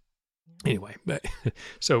 But anyway,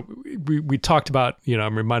 so we talked about,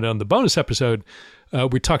 I'm reminded on the bonus episode,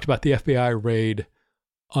 we talked about the FBI raid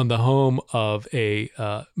on the home of a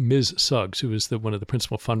Ms. Suggs, who was one of the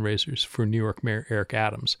principal fundraisers for New York Mayor Eric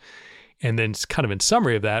Adams. And then kind of in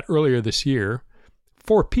summary of that, earlier this year,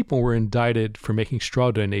 4 people were indicted for making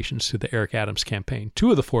straw donations to the Eric Adams campaign.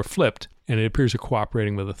 2 of the 4 flipped, and it appears are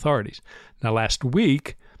cooperating with authorities. Now, last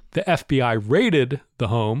week, the FBI raided the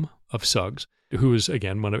home of Suggs, who was,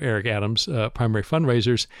 again, one of Eric Adams' primary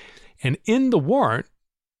fundraisers. And in the warrant,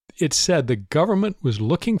 it said the government was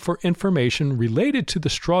looking for information related to the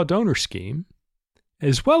straw donor scheme,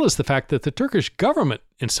 as well as the fact that the Turkish government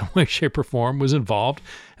in some way, shape, or form was involved,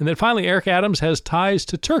 and that finally Eric Adams has ties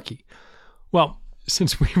to Turkey. Well,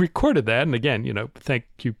 since we recorded that, and again, thank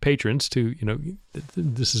you patrons to,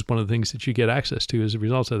 this is one of the things that you get access to as a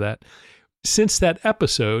result of that. Since that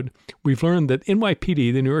episode, we've learned that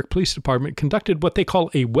NYPD, the New York Police Department, conducted what they call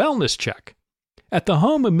a wellness check at the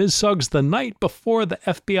home of Ms. Suggs the night before the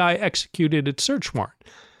FBI executed its search warrant.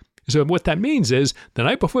 So what that means is, the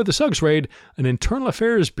night before the Suggs raid, an Internal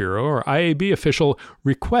Affairs Bureau, or IAB official,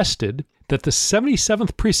 requested that the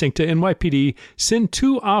 77th Precinct to NYPD send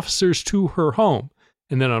 2 officers to her home.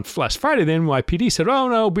 And then on last Friday, the NYPD said, oh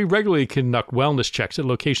no, we regularly conduct wellness checks at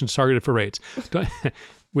locations targeted for raids.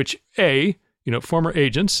 Which, former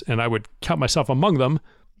agents, and I would count myself among them,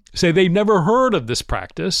 say they never heard of this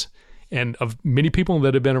practice. And of many people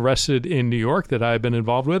that have been arrested in New York that I've been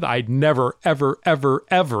involved with, I'd never, ever, ever,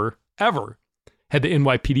 ever, ever had the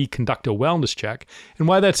NYPD conduct a wellness check. And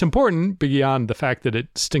why that's important, beyond the fact that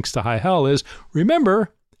it stinks to high hell, is, remember,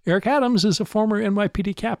 Eric Adams is a former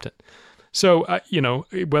NYPD captain. So,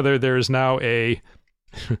 whether there's now a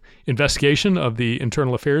investigation of the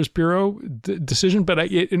Internal Affairs Bureau decision, but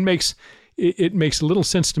it makes little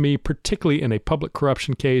sense to me, particularly in a public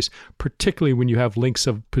corruption case, particularly when you have links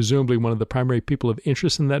of presumably one of the primary people of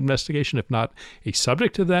interest in that investigation, if not a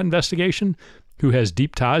subject of that investigation, who has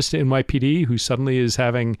deep ties to NYPD, who suddenly is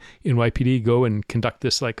having NYPD go and conduct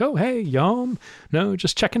this like, oh, hey, y'all, no,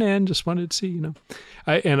 just checking in, just wanted to see,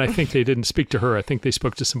 And I think they didn't speak to her. I think they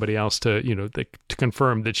spoke to somebody else to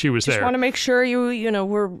confirm that she was there. Just want to make sure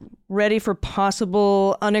we're ready for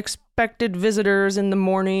possible unexpected visitors in the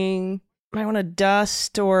morning. Might want to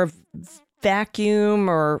dust or vacuum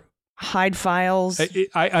or hide files.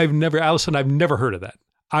 I've never heard of that.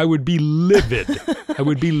 I would be livid.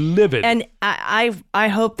 And I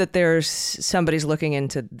hope that there's somebody's looking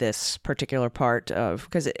into this particular part of,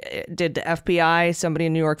 because did the FBI, somebody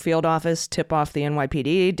in New York field office, tip off the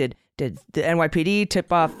NYPD? Did the NYPD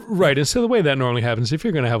tip off? Right, and so the way that normally happens, if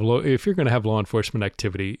you're going to have law enforcement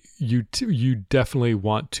activity, you definitely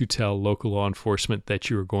want to tell local law enforcement that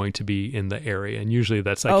you're going to be in the area, and usually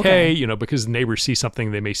that's like, hey, because neighbors see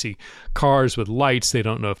something, they may see cars with lights, they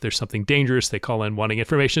don't know if there's something dangerous, they call in wanting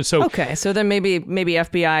information. So so then maybe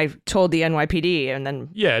FBI told the NYPD, and then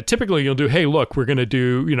typically you'll do, hey, look, we're going to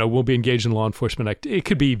do, we'll be engaged in law enforcement activity. It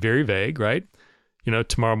could be very vague, right?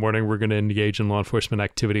 Tomorrow morning we're going to engage in law enforcement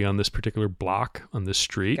activity on this particular block, on this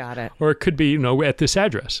street. Got it. Or it could be, at this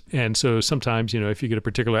address. And so sometimes, if you get a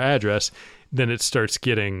particular address, then it starts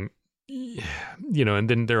getting, and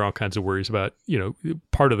then there are all kinds of worries about,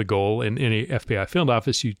 part of the goal in any FBI field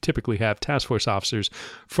office, you typically have task force officers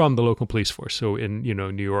from the local police force. So in,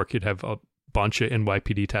 New York, you'd have a bunch of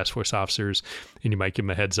NYPD task force officers, and you might give them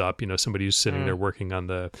a heads up, somebody who's sitting there working on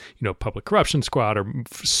the, public corruption squad, or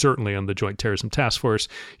certainly on the Joint Terrorism Task Force.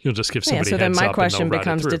 You'll just give somebody a heads up. So then my question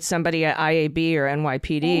becomes, did somebody at IAB or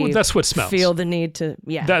NYPD that's what smells. Feel the need to,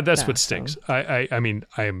 that's what stinks. So. I mean,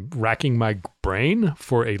 I am racking my brain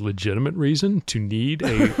for a legitimate reason to need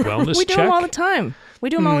a wellness check. We do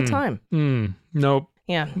them all the time. Nope.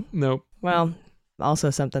 Yeah. Nope. Well, also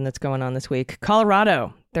something that's going on this week.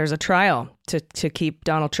 Colorado, there's a trial to keep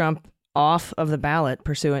Donald Trump off of the ballot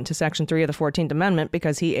pursuant to Section 3 of the 14th Amendment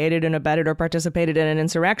because he aided and abetted or participated in an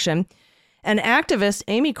insurrection. And activist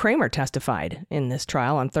Amy Kramer testified in this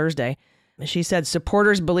trial on Thursday. She said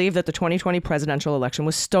supporters believe that the 2020 presidential election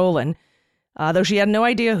was stolen, though she had no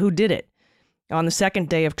idea who did it. On the second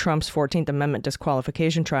day of Trump's 14th Amendment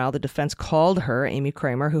disqualification trial, the defense called her, Amy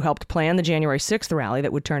Kramer, who helped plan the January 6th rally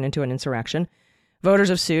that would turn into an insurrection. Voters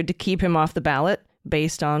have sued to keep him off the ballot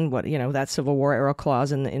based on what, that Civil War era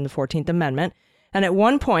clause in the 14th Amendment. And at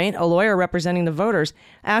one point, a lawyer representing the voters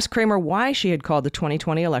asked Kramer why she had called the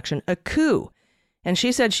 2020 election a coup. And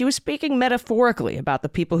she said she was speaking metaphorically about the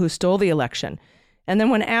people who stole the election. And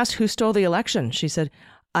then when asked who stole the election, she said,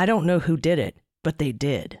 I don't know who did it, but they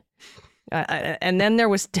did. And then there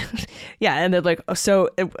was, and they're like,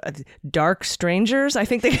 dark strangers. I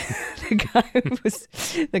think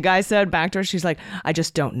the guy said back to her, she's like, I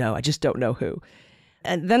just don't know who.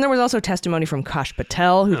 And then there was also testimony from Kash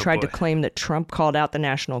Patel, who tried to claim that Trump called out the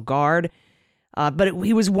National Guard. But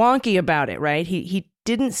he was wonky about it, right? He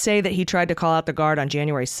didn't say that he tried to call out the Guard on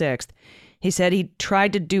January 6th. He said he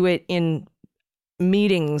tried to do it in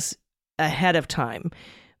meetings ahead of time,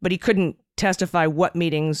 but he couldn't testify what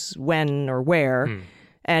meetings, when, or where.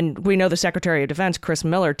 And we know the Secretary of Defense, Chris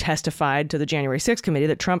Miller, testified to the January 6th committee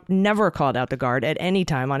that Trump never called out the Guard at any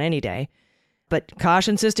time on any day. But Kash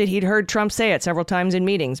insisted he'd heard Trump say it several times in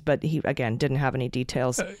meetings, but he, again, didn't have any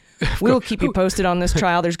details. We'll keep you posted on this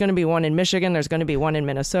trial. There's going to be one in Michigan. There's going to be one in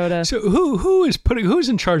Minnesota. So who's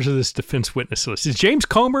in charge of this defense witness list? Is James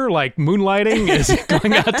Comer moonlighting? Is he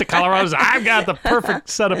going out to Colorado? I've got the perfect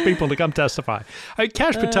set of people to come testify.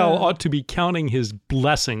 Kash Patel ought to be counting his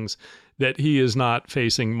blessings that he is not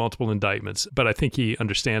facing multiple indictments, but I think he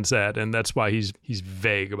understands that, and that's why he's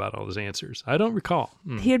vague about all his answers. I don't recall.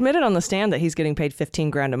 He admitted on the stand that he's getting paid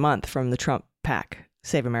 $15,000 a month from the Trump PAC,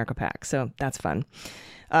 Save America PAC, so that's fun.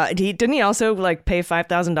 Didn't he also pay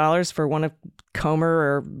 $5,000 for one of Comer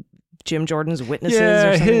or Jim Jordan's witnesses?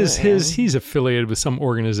 Yeah, or something? He's affiliated with some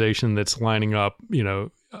organization that's lining up,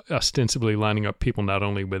 ostensibly lining up people not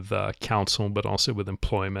only with counsel but also with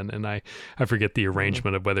employment, and I forget the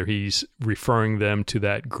arrangement of whether he's referring them to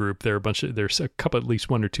that group. There's a couple, at least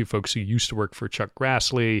one or two folks who used to work for Chuck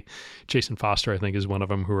Grassley. Jason Foster, I think, is one of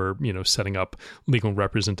them, who are setting up legal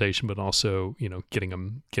representation, but also getting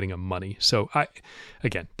them money. So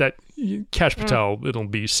Kash Patel, it'll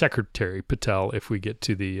be Secretary Patel if we get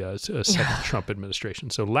to the second Trump administration.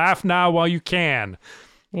 So laugh now while you can.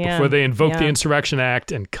 Yeah, before they invoke the Insurrection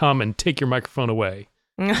Act and come and take your microphone away.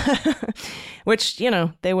 Which,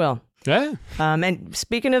 they will. Yeah. And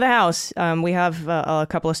speaking of the House, we have a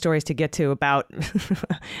couple of stories to get to about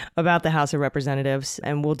the House of Representatives,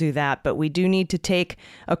 and we'll do that. But we do need to take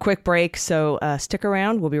a quick break, so stick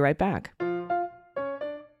around. We'll be right back.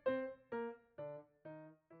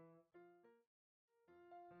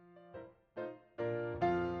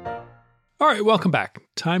 All right, welcome back.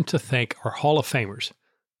 Time to thank our Hall of Famers.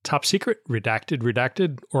 Top Secret, Redacted,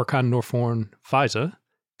 Orcon Northorn, FISA,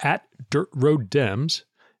 at Dirt Road Dems.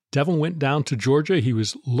 Devil went down to Georgia. He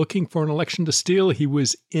was looking for an election to steal. He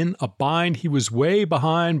was in a bind. He was way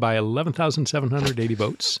behind by 11,780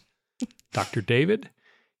 votes. Dr. David,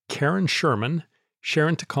 Karen Sherman,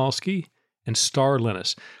 Sharon Tucholsky, and Star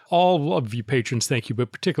Linus. All of you patrons, thank you,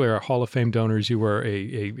 but particularly our Hall of Fame donors. You are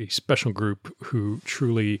a special group who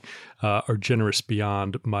truly are generous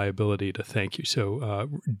beyond my ability to thank you. So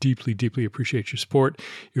deeply, deeply appreciate your support,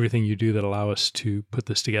 everything you do that allow us to put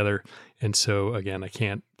this together. And so, again, I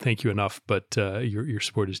can't thank you enough, but your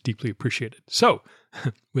support is deeply appreciated. So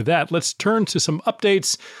with that, let's turn to some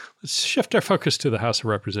updates. Let's shift our focus to the House of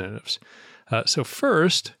Representatives. So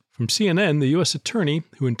first, from CNN, the U.S. attorney,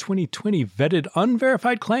 who in 2020 vetted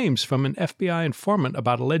unverified claims from an FBI informant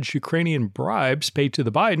about alleged Ukrainian bribes paid to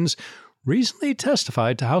the Bidens, recently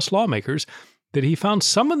testified to House lawmakers that he found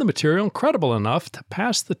some of the material credible enough to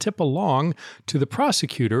pass the tip along to the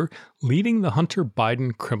prosecutor leading the Hunter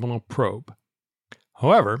Biden criminal probe.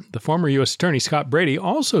 However, the former U.S. Attorney Scott Brady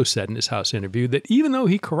also said in his House interview that even though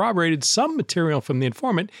he corroborated some material from the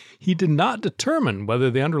informant, he did not determine whether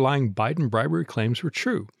the underlying Biden bribery claims were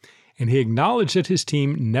true. And he acknowledged that his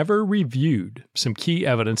team never reviewed some key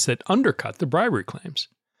evidence that undercut the bribery claims.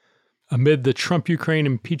 Amid the Trump-Ukraine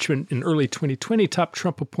impeachment in early 2020, top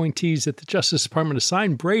Trump appointees at the Justice Department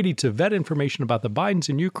assigned Brady to vet information about the Bidens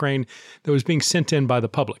in Ukraine that was being sent in by the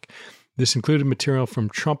public. This included material from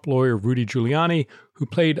Trump lawyer Rudy Giuliani, who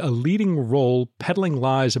played a leading role peddling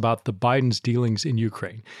lies about the Biden's dealings in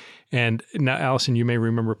Ukraine. And now, Allison, you may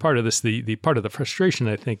remember part of this. The part of the frustration,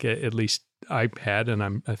 I think, at least I had,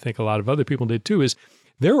 and I think a lot of other people did too, is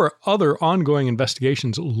there were other ongoing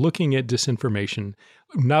investigations looking at disinformation,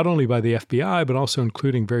 not only by the FBI, but also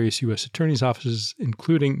including various U.S. attorneys' offices,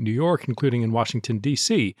 including New York, including in Washington,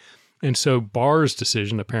 D.C. And so Barr's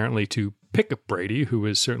decision, apparently, to pick up Brady, who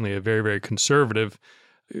is certainly a very, very conservative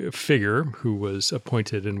figure who was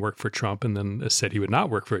appointed and worked for Trump and then said he would not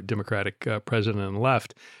work for a Democratic president and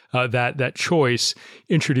left, that choice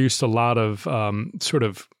introduced a lot of sort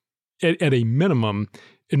of, at a minimum,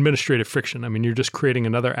 administrative friction. I mean, you're just creating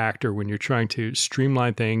another actor when you're trying to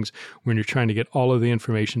streamline things, when you're trying to get all of the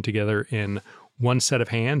information together in one set of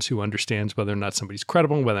hands who understands whether or not somebody's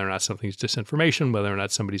credible, whether or not something's disinformation, whether or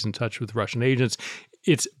not somebody's in touch with Russian agents.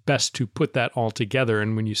 It's best to put that all together.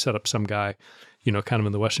 And when you set up some guy, kind of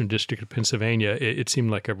in the Western District of Pennsylvania, it seemed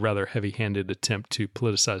like a rather heavy-handed attempt to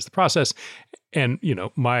politicize the process. And,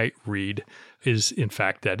 my read is, in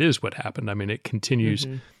fact, that is what happened. I mean, it continues.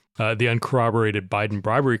 Mm-hmm. The uncorroborated Biden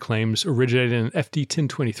bribery claims originated in FD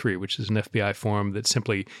 1023, which is an FBI form that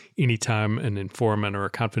simply anytime an informant or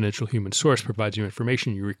a confidential human source provides you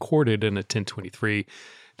information, you record it in a 1023.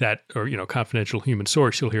 That, or, confidential human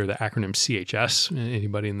source, you'll hear the acronym CHS.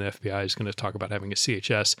 Anybody in the FBI is going to talk about having a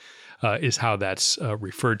CHS, is how that's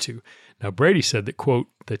referred to. Now, Brady said that, quote,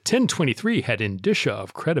 the 1023 had indicia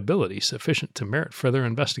of credibility sufficient to merit further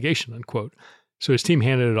investigation, unquote. So his team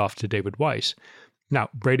handed it off to David Weiss. Now,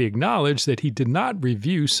 Brady acknowledged that he did not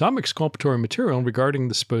review some exculpatory material regarding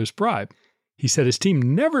the supposed bribe. He said his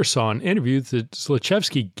team never saw an interview that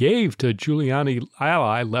Zlochevsky gave to Giuliani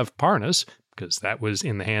ally Lev Parnas, because that was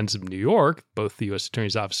in the hands of New York, both the U.S.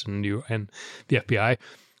 Attorney's Office in New York and the FBI,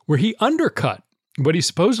 where he undercut what he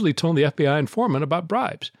supposedly told the FBI informant about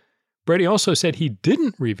bribes. Brady also said he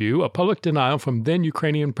didn't review a public denial from then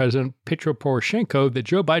Ukrainian President Petro Poroshenko that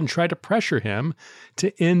Joe Biden tried to pressure him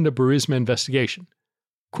to end the Burisma investigation.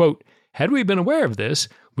 Quote, had we been aware of this,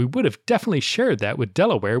 we would have definitely shared that with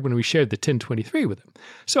Delaware when we shared the 1023 with him.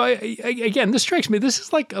 So again, this strikes me, this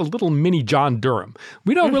is like a little mini John Durham.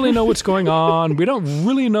 We don't really know what's going on. We don't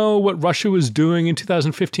really know what Russia was doing in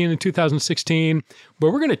 2015 and 2016,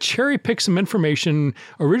 but we're going to cherry pick some information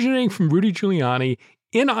originating from Rudy Giuliani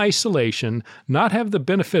in isolation, not have the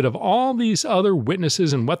benefit of all these other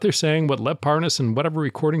witnesses and what they're saying, what Lev Parnas and whatever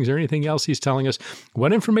recordings or anything else he's telling us,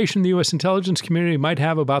 what information the U.S. intelligence community might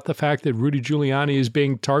have about the fact that Rudy Giuliani is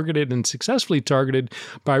being targeted and successfully targeted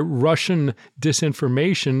by Russian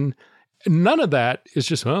disinformation. None of that is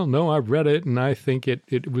just, well, no, I've read it and I think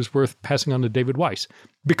it was worth passing on to David Weiss,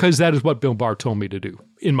 because that is what Bill Barr told me to do,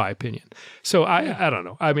 in my opinion. So I don't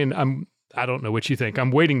know. I mean, I don't know what you think.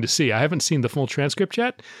 I'm waiting to see. I haven't seen the full transcript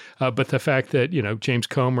yet, but the fact that, James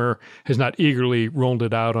Comer has not eagerly rolled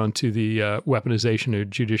it out onto the Weaponization of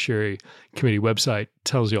Judiciary Committee website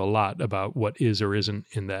tells you a lot about what is or isn't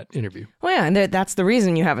in that interview. Well, yeah, and that's the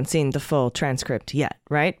reason you haven't seen the full transcript yet,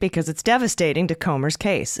 right? Because it's devastating to Comer's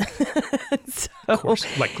case. So, of course,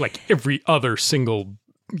 like every other single,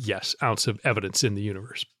 ounce of evidence in the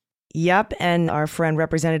universe. Yep, and our friend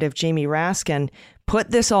Representative Jamie Raskin put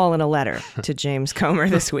this all in a letter to James Comer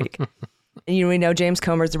this week. We know James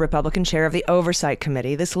Comer is the Republican chair of the Oversight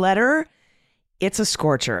Committee. This letter, it's a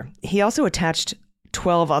scorcher. He also attached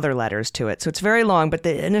 12 other letters to it, so it's very long, but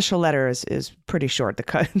the initial letter is pretty short, the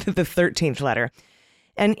 13th letter.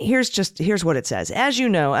 And here's what it says. As you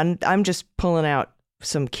know, and I'm just pulling out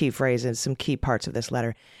some key phrases, some key parts of this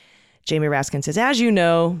letter. Jamie Raskin says, as you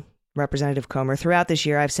know, Representative Comer, throughout this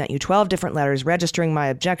year, I've sent you 12 different letters registering my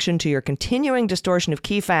objection to your continuing distortion of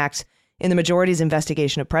key facts in the majority's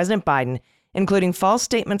investigation of President Biden, including false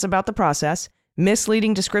statements about the process,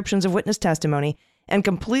 misleading descriptions of witness testimony, and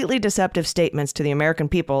completely deceptive statements to the American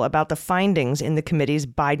people about the findings in the committee's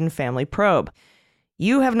Biden family probe.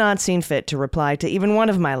 You have not seen fit to reply to even one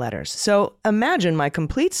of my letters, so imagine my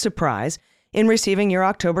complete surprise in receiving your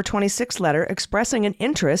October 26th letter expressing an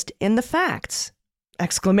interest in the facts.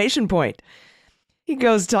 Exclamation point. He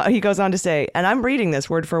goes on to say, and I'm reading this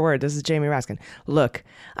word for word. This is Jamie Raskin. Look,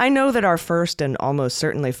 I know that our first and almost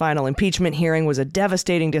certainly final impeachment hearing was a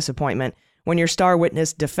devastating disappointment when your star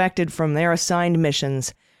witness defected from their assigned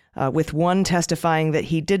missions, with one testifying that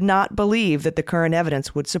he did not believe that the current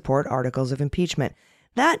evidence would support articles of impeachment.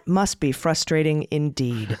 That must be frustrating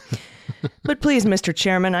indeed. But please, Mr.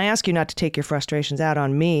 Chairman, I ask you not to take your frustrations out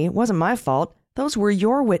on me. It wasn't my fault. Those were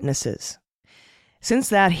your witnesses. Since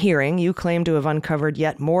that hearing, you claim to have uncovered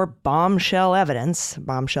yet more bombshell evidence,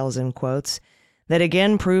 bombshells in quotes, that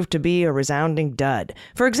again proved to be a resounding dud.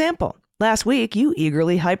 For example, last week, you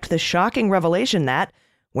eagerly hyped the shocking revelation that,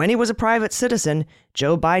 when he was a private citizen,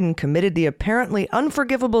 Joe Biden committed the apparently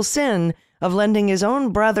unforgivable sin of lending his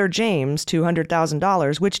own brother James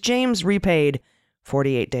 $200,000, which James repaid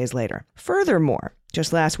 48 days later. Furthermore,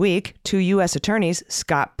 just last week, 2 U.S. attorneys,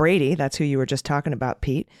 Scott Brady, that's who you were just talking about,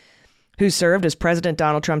 Pete, who served as President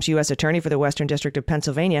Donald Trump's U.S. Attorney for the Western District of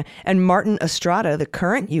Pennsylvania, and Martin Estrada, the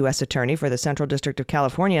current U.S. Attorney for the Central District of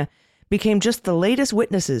California, became just the latest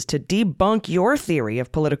witnesses to debunk your theory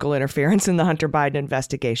of political interference in the Hunter Biden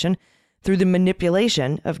investigation through the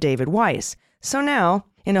manipulation of David Weiss. So now,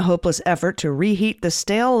 in a hopeless effort to reheat the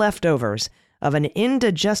stale leftovers of an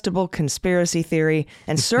indigestible conspiracy theory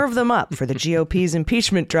and serve them up for the GOP's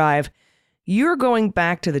impeachment drive, you're going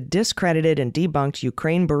back to the discredited and debunked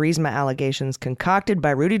Ukraine Burisma allegations concocted by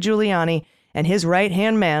Rudy Giuliani and his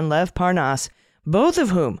right-hand man, Lev Parnas, both of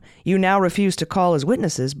whom you now refuse to call as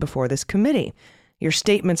witnesses before this committee. Your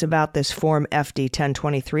statements about this Form FD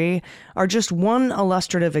 1023 are just one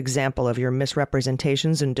illustrative example of your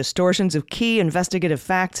misrepresentations and distortions of key investigative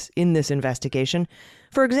facts in this investigation.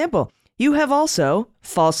 For example, you have also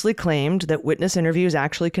falsely claimed that witness interviews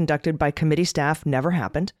actually conducted by committee staff never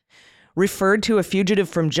happened, referred to a fugitive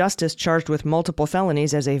from justice charged with multiple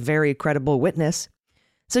felonies as a very credible witness,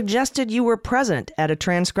 suggested you were present at a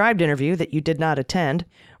transcribed interview that you did not attend,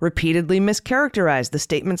 repeatedly mischaracterized the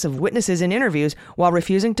statements of witnesses in interviews while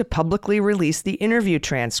refusing to publicly release the interview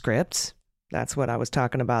transcripts. That's what I was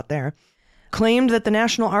talking about there. Claimed that the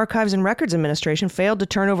National Archives and Records Administration failed to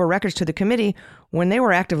turn over records to the committee when they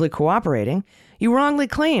were actively cooperating. You wrongly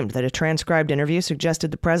claimed that a transcribed interview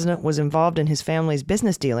suggested the president was involved in his family's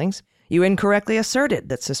business dealings. You incorrectly asserted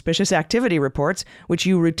that suspicious activity reports, which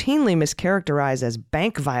you routinely mischaracterize as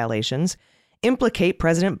bank violations, implicate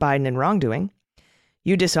President Biden in wrongdoing.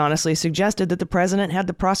 You dishonestly suggested that the president had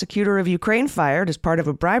the prosecutor of Ukraine fired as part of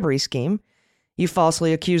a bribery scheme. You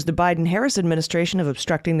falsely accused the Biden-Harris administration of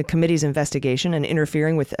obstructing the committee's investigation and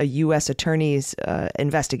interfering with a U.S. attorney's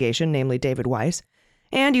investigation, namely David Weiss.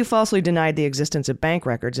 And you falsely denied the existence of bank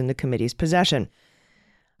records in the committee's possession.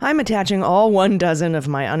 I'm attaching all 12 of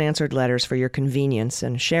my unanswered letters for your convenience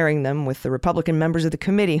and sharing them with the Republican members of the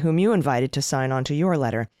committee whom you invited to sign on to your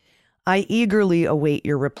letter. I eagerly await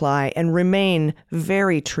your reply and remain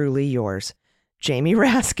very truly yours, Jamie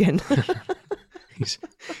Raskin.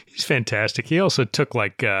 He's fantastic. He also took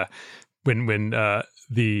like when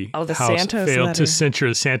the House Santos failed letter to censure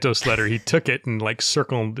the Santos letter, he took it and like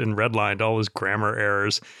circled and redlined all his grammar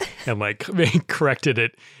errors and like corrected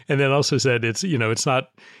it, and then also said it's not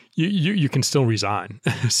you can still resign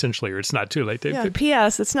essentially, or it's not too late. Yeah.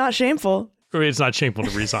 P.S. It's not shameful. Or it's not shameful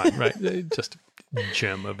to resign, right? Just a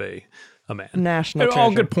gem of a man. National treasure.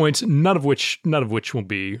 All good points, none of which will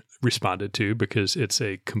be responded to because it's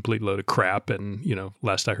a complete load of crap. And,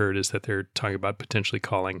 last I heard is that they're talking about potentially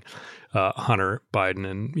calling Hunter Biden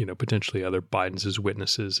and, potentially other Bidens as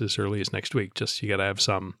witnesses as early as next week. Just you got to have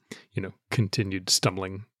some, continued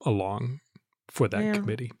stumbling along for that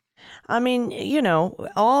committee. I mean,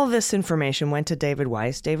 all this information went to David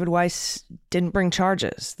Weiss. David Weiss didn't bring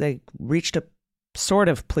charges. They reached a sort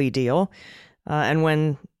of plea deal. And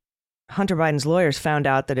when Hunter Biden's lawyers found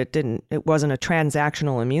out that it wasn't a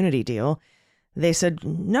transactional immunity deal, they said,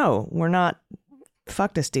 no, we're not.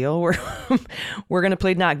 Fuck this deal. We're going to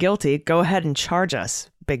plead not guilty. Go ahead and charge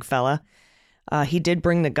us, big fella. He did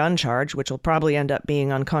bring the gun charge, which will probably end up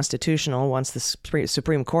being unconstitutional once the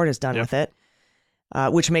Supreme Court is done with it.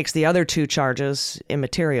 Which makes the other 2 charges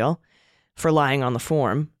immaterial for lying on the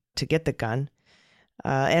form to get the gun.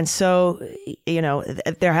 And so,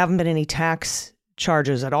 there haven't been any tax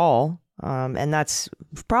charges at all. And that's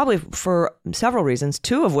probably for several reasons,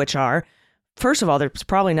 2 of which are, first of all, there's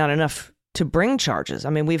probably not enough to bring charges.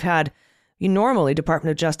 I mean, normally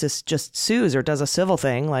Department of Justice just sues or does a civil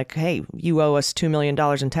thing like, hey, you owe us $2 million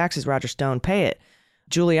in taxes, Roger Stone, pay it.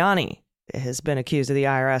 Giuliani has been accused of the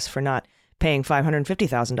IRS for not paying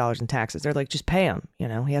 $550,000 in taxes. They're like, just pay him.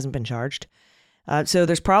 He hasn't been charged. So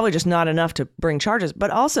there's probably just not enough to bring charges. But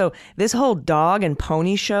also this whole dog and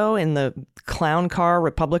pony show in the clown car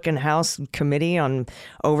Republican House Committee on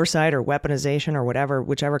Oversight or Weaponization or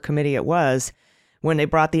whichever committee it was, when they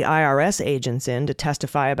brought the IRS agents in to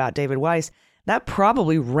testify about David Weiss, that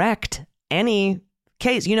probably wrecked any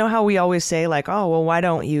case. You know how we always say like, oh, well, why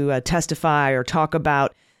don't you testify or talk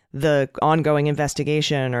about the ongoing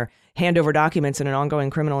investigation or hand over documents in an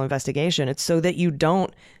ongoing criminal investigation? It's so that you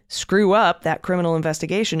don't screw up that criminal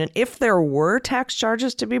investigation. And if there were tax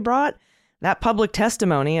charges to be brought, that public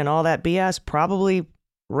testimony and all that BS probably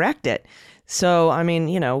wrecked it. So, I mean,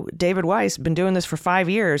 David Weiss been doing this for 5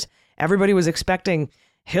 years. Everybody was expecting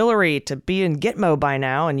Hillary to be in Gitmo by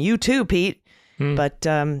now, and you too, Pete. But,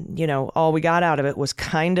 all we got out of it was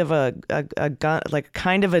kind of a gun, like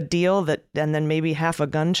kind of a deal that, and then maybe half a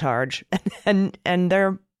gun charge, and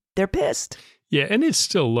they're pissed. Yeah, and it's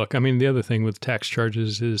still, look, I mean, the other thing with tax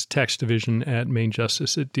charges is tax division at Main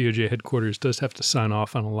Justice at DOJ headquarters does have to sign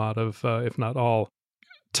off on a lot of, if not all,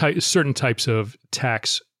 certain types of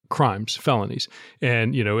tax crimes, felonies.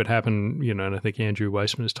 And, it happened, and I think Andrew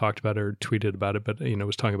Weissman has talked about it or tweeted about it, but,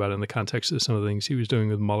 was talking about it in the context of some of the things he was doing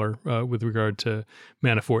with Mueller with regard to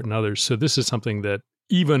Manafort and others. So this is something that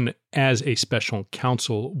even as a special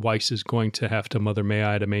counsel, Weiss is going to have to mother may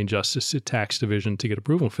I to Main Justice at Tax Division to get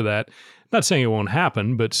approval for that. Not saying it won't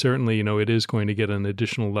happen, but certainly, it is going to get an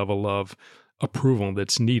additional level of approval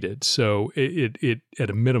that's needed. So it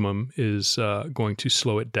at a minimum is going to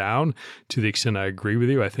slow it down. To the extent I agree with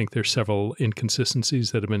you, I think there's several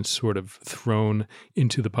inconsistencies that have been sort of thrown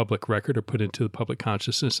into the public record or put into the public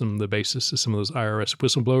consciousness on the basis of some of those IRS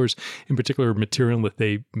whistleblowers, in particular material that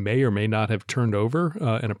they may or may not have turned over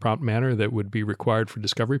in a prompt manner that would be required for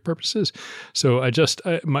discovery purposes. So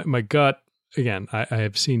my gut, again, I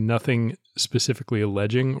have seen nothing specifically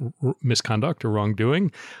alleging misconduct or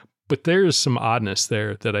wrongdoing. But there's some oddness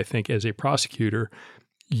there that I think as a prosecutor,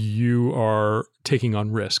 you are taking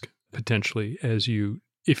on risk potentially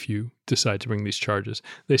if you decide to bring these charges.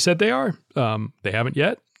 They said they are. They haven't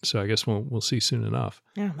yet. So I guess we'll see soon enough.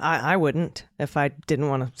 Yeah, I wouldn't if I didn't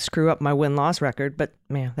want to screw up my win-loss record. But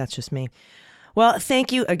man, that's just me. Well,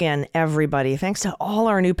 thank you again, everybody. Thanks to all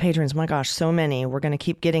our new patrons. My gosh, so many. We're going to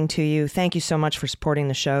keep getting to you. Thank you so much for supporting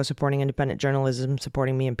the show, supporting independent journalism,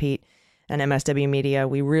 supporting me and Pete and MSW Media.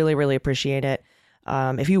 We really, really appreciate it.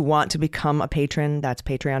 If you want to become a patron, that's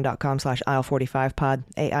patreon.com/aisle45pod,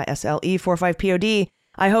 AISLE45POD.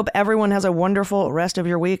 I hope everyone has a wonderful rest of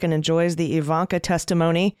your week and enjoys the Ivanka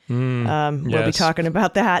testimony. We'll be talking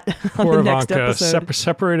about that on Poor the next Ivanka episode.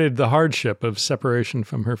 separated the hardship of separation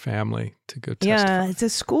from her family to go testify. Yeah, it's a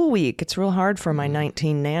school week. It's real hard for my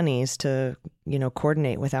 19 nannies to,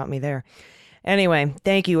 coordinate without me there. Anyway,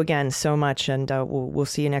 thank you again so much, and we'll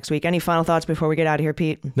see you next week. Any final thoughts before we get out of here,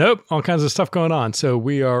 Pete? Nope, all kinds of stuff going on. So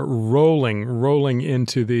we are rolling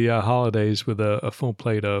into the holidays with a full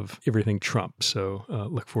plate of everything Trump. So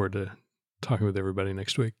look forward to talking with everybody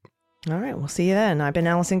next week. All right, we'll see you then. I've been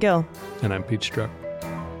Allison Gill. And I'm Pete Strzok.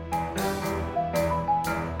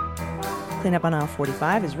 Cleanup on Aisle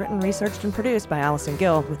 45 is written, researched, and produced by Allison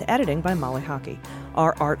Gill, with editing by Molly Hockey.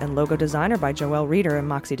 Our art and logo design are by Joelle Reeder and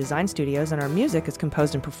Moxie Design Studios, and our music is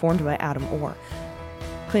composed and performed by Adam Orr.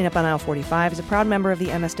 Cleanup on Aisle 45 is a proud member of the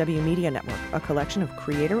MSW Media Network, a collection of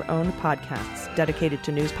creator-owned podcasts dedicated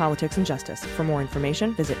to news, politics, and justice. For more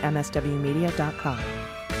information, visit mswmedia.com.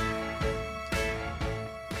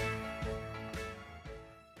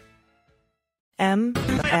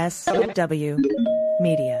 MSW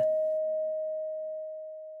Media.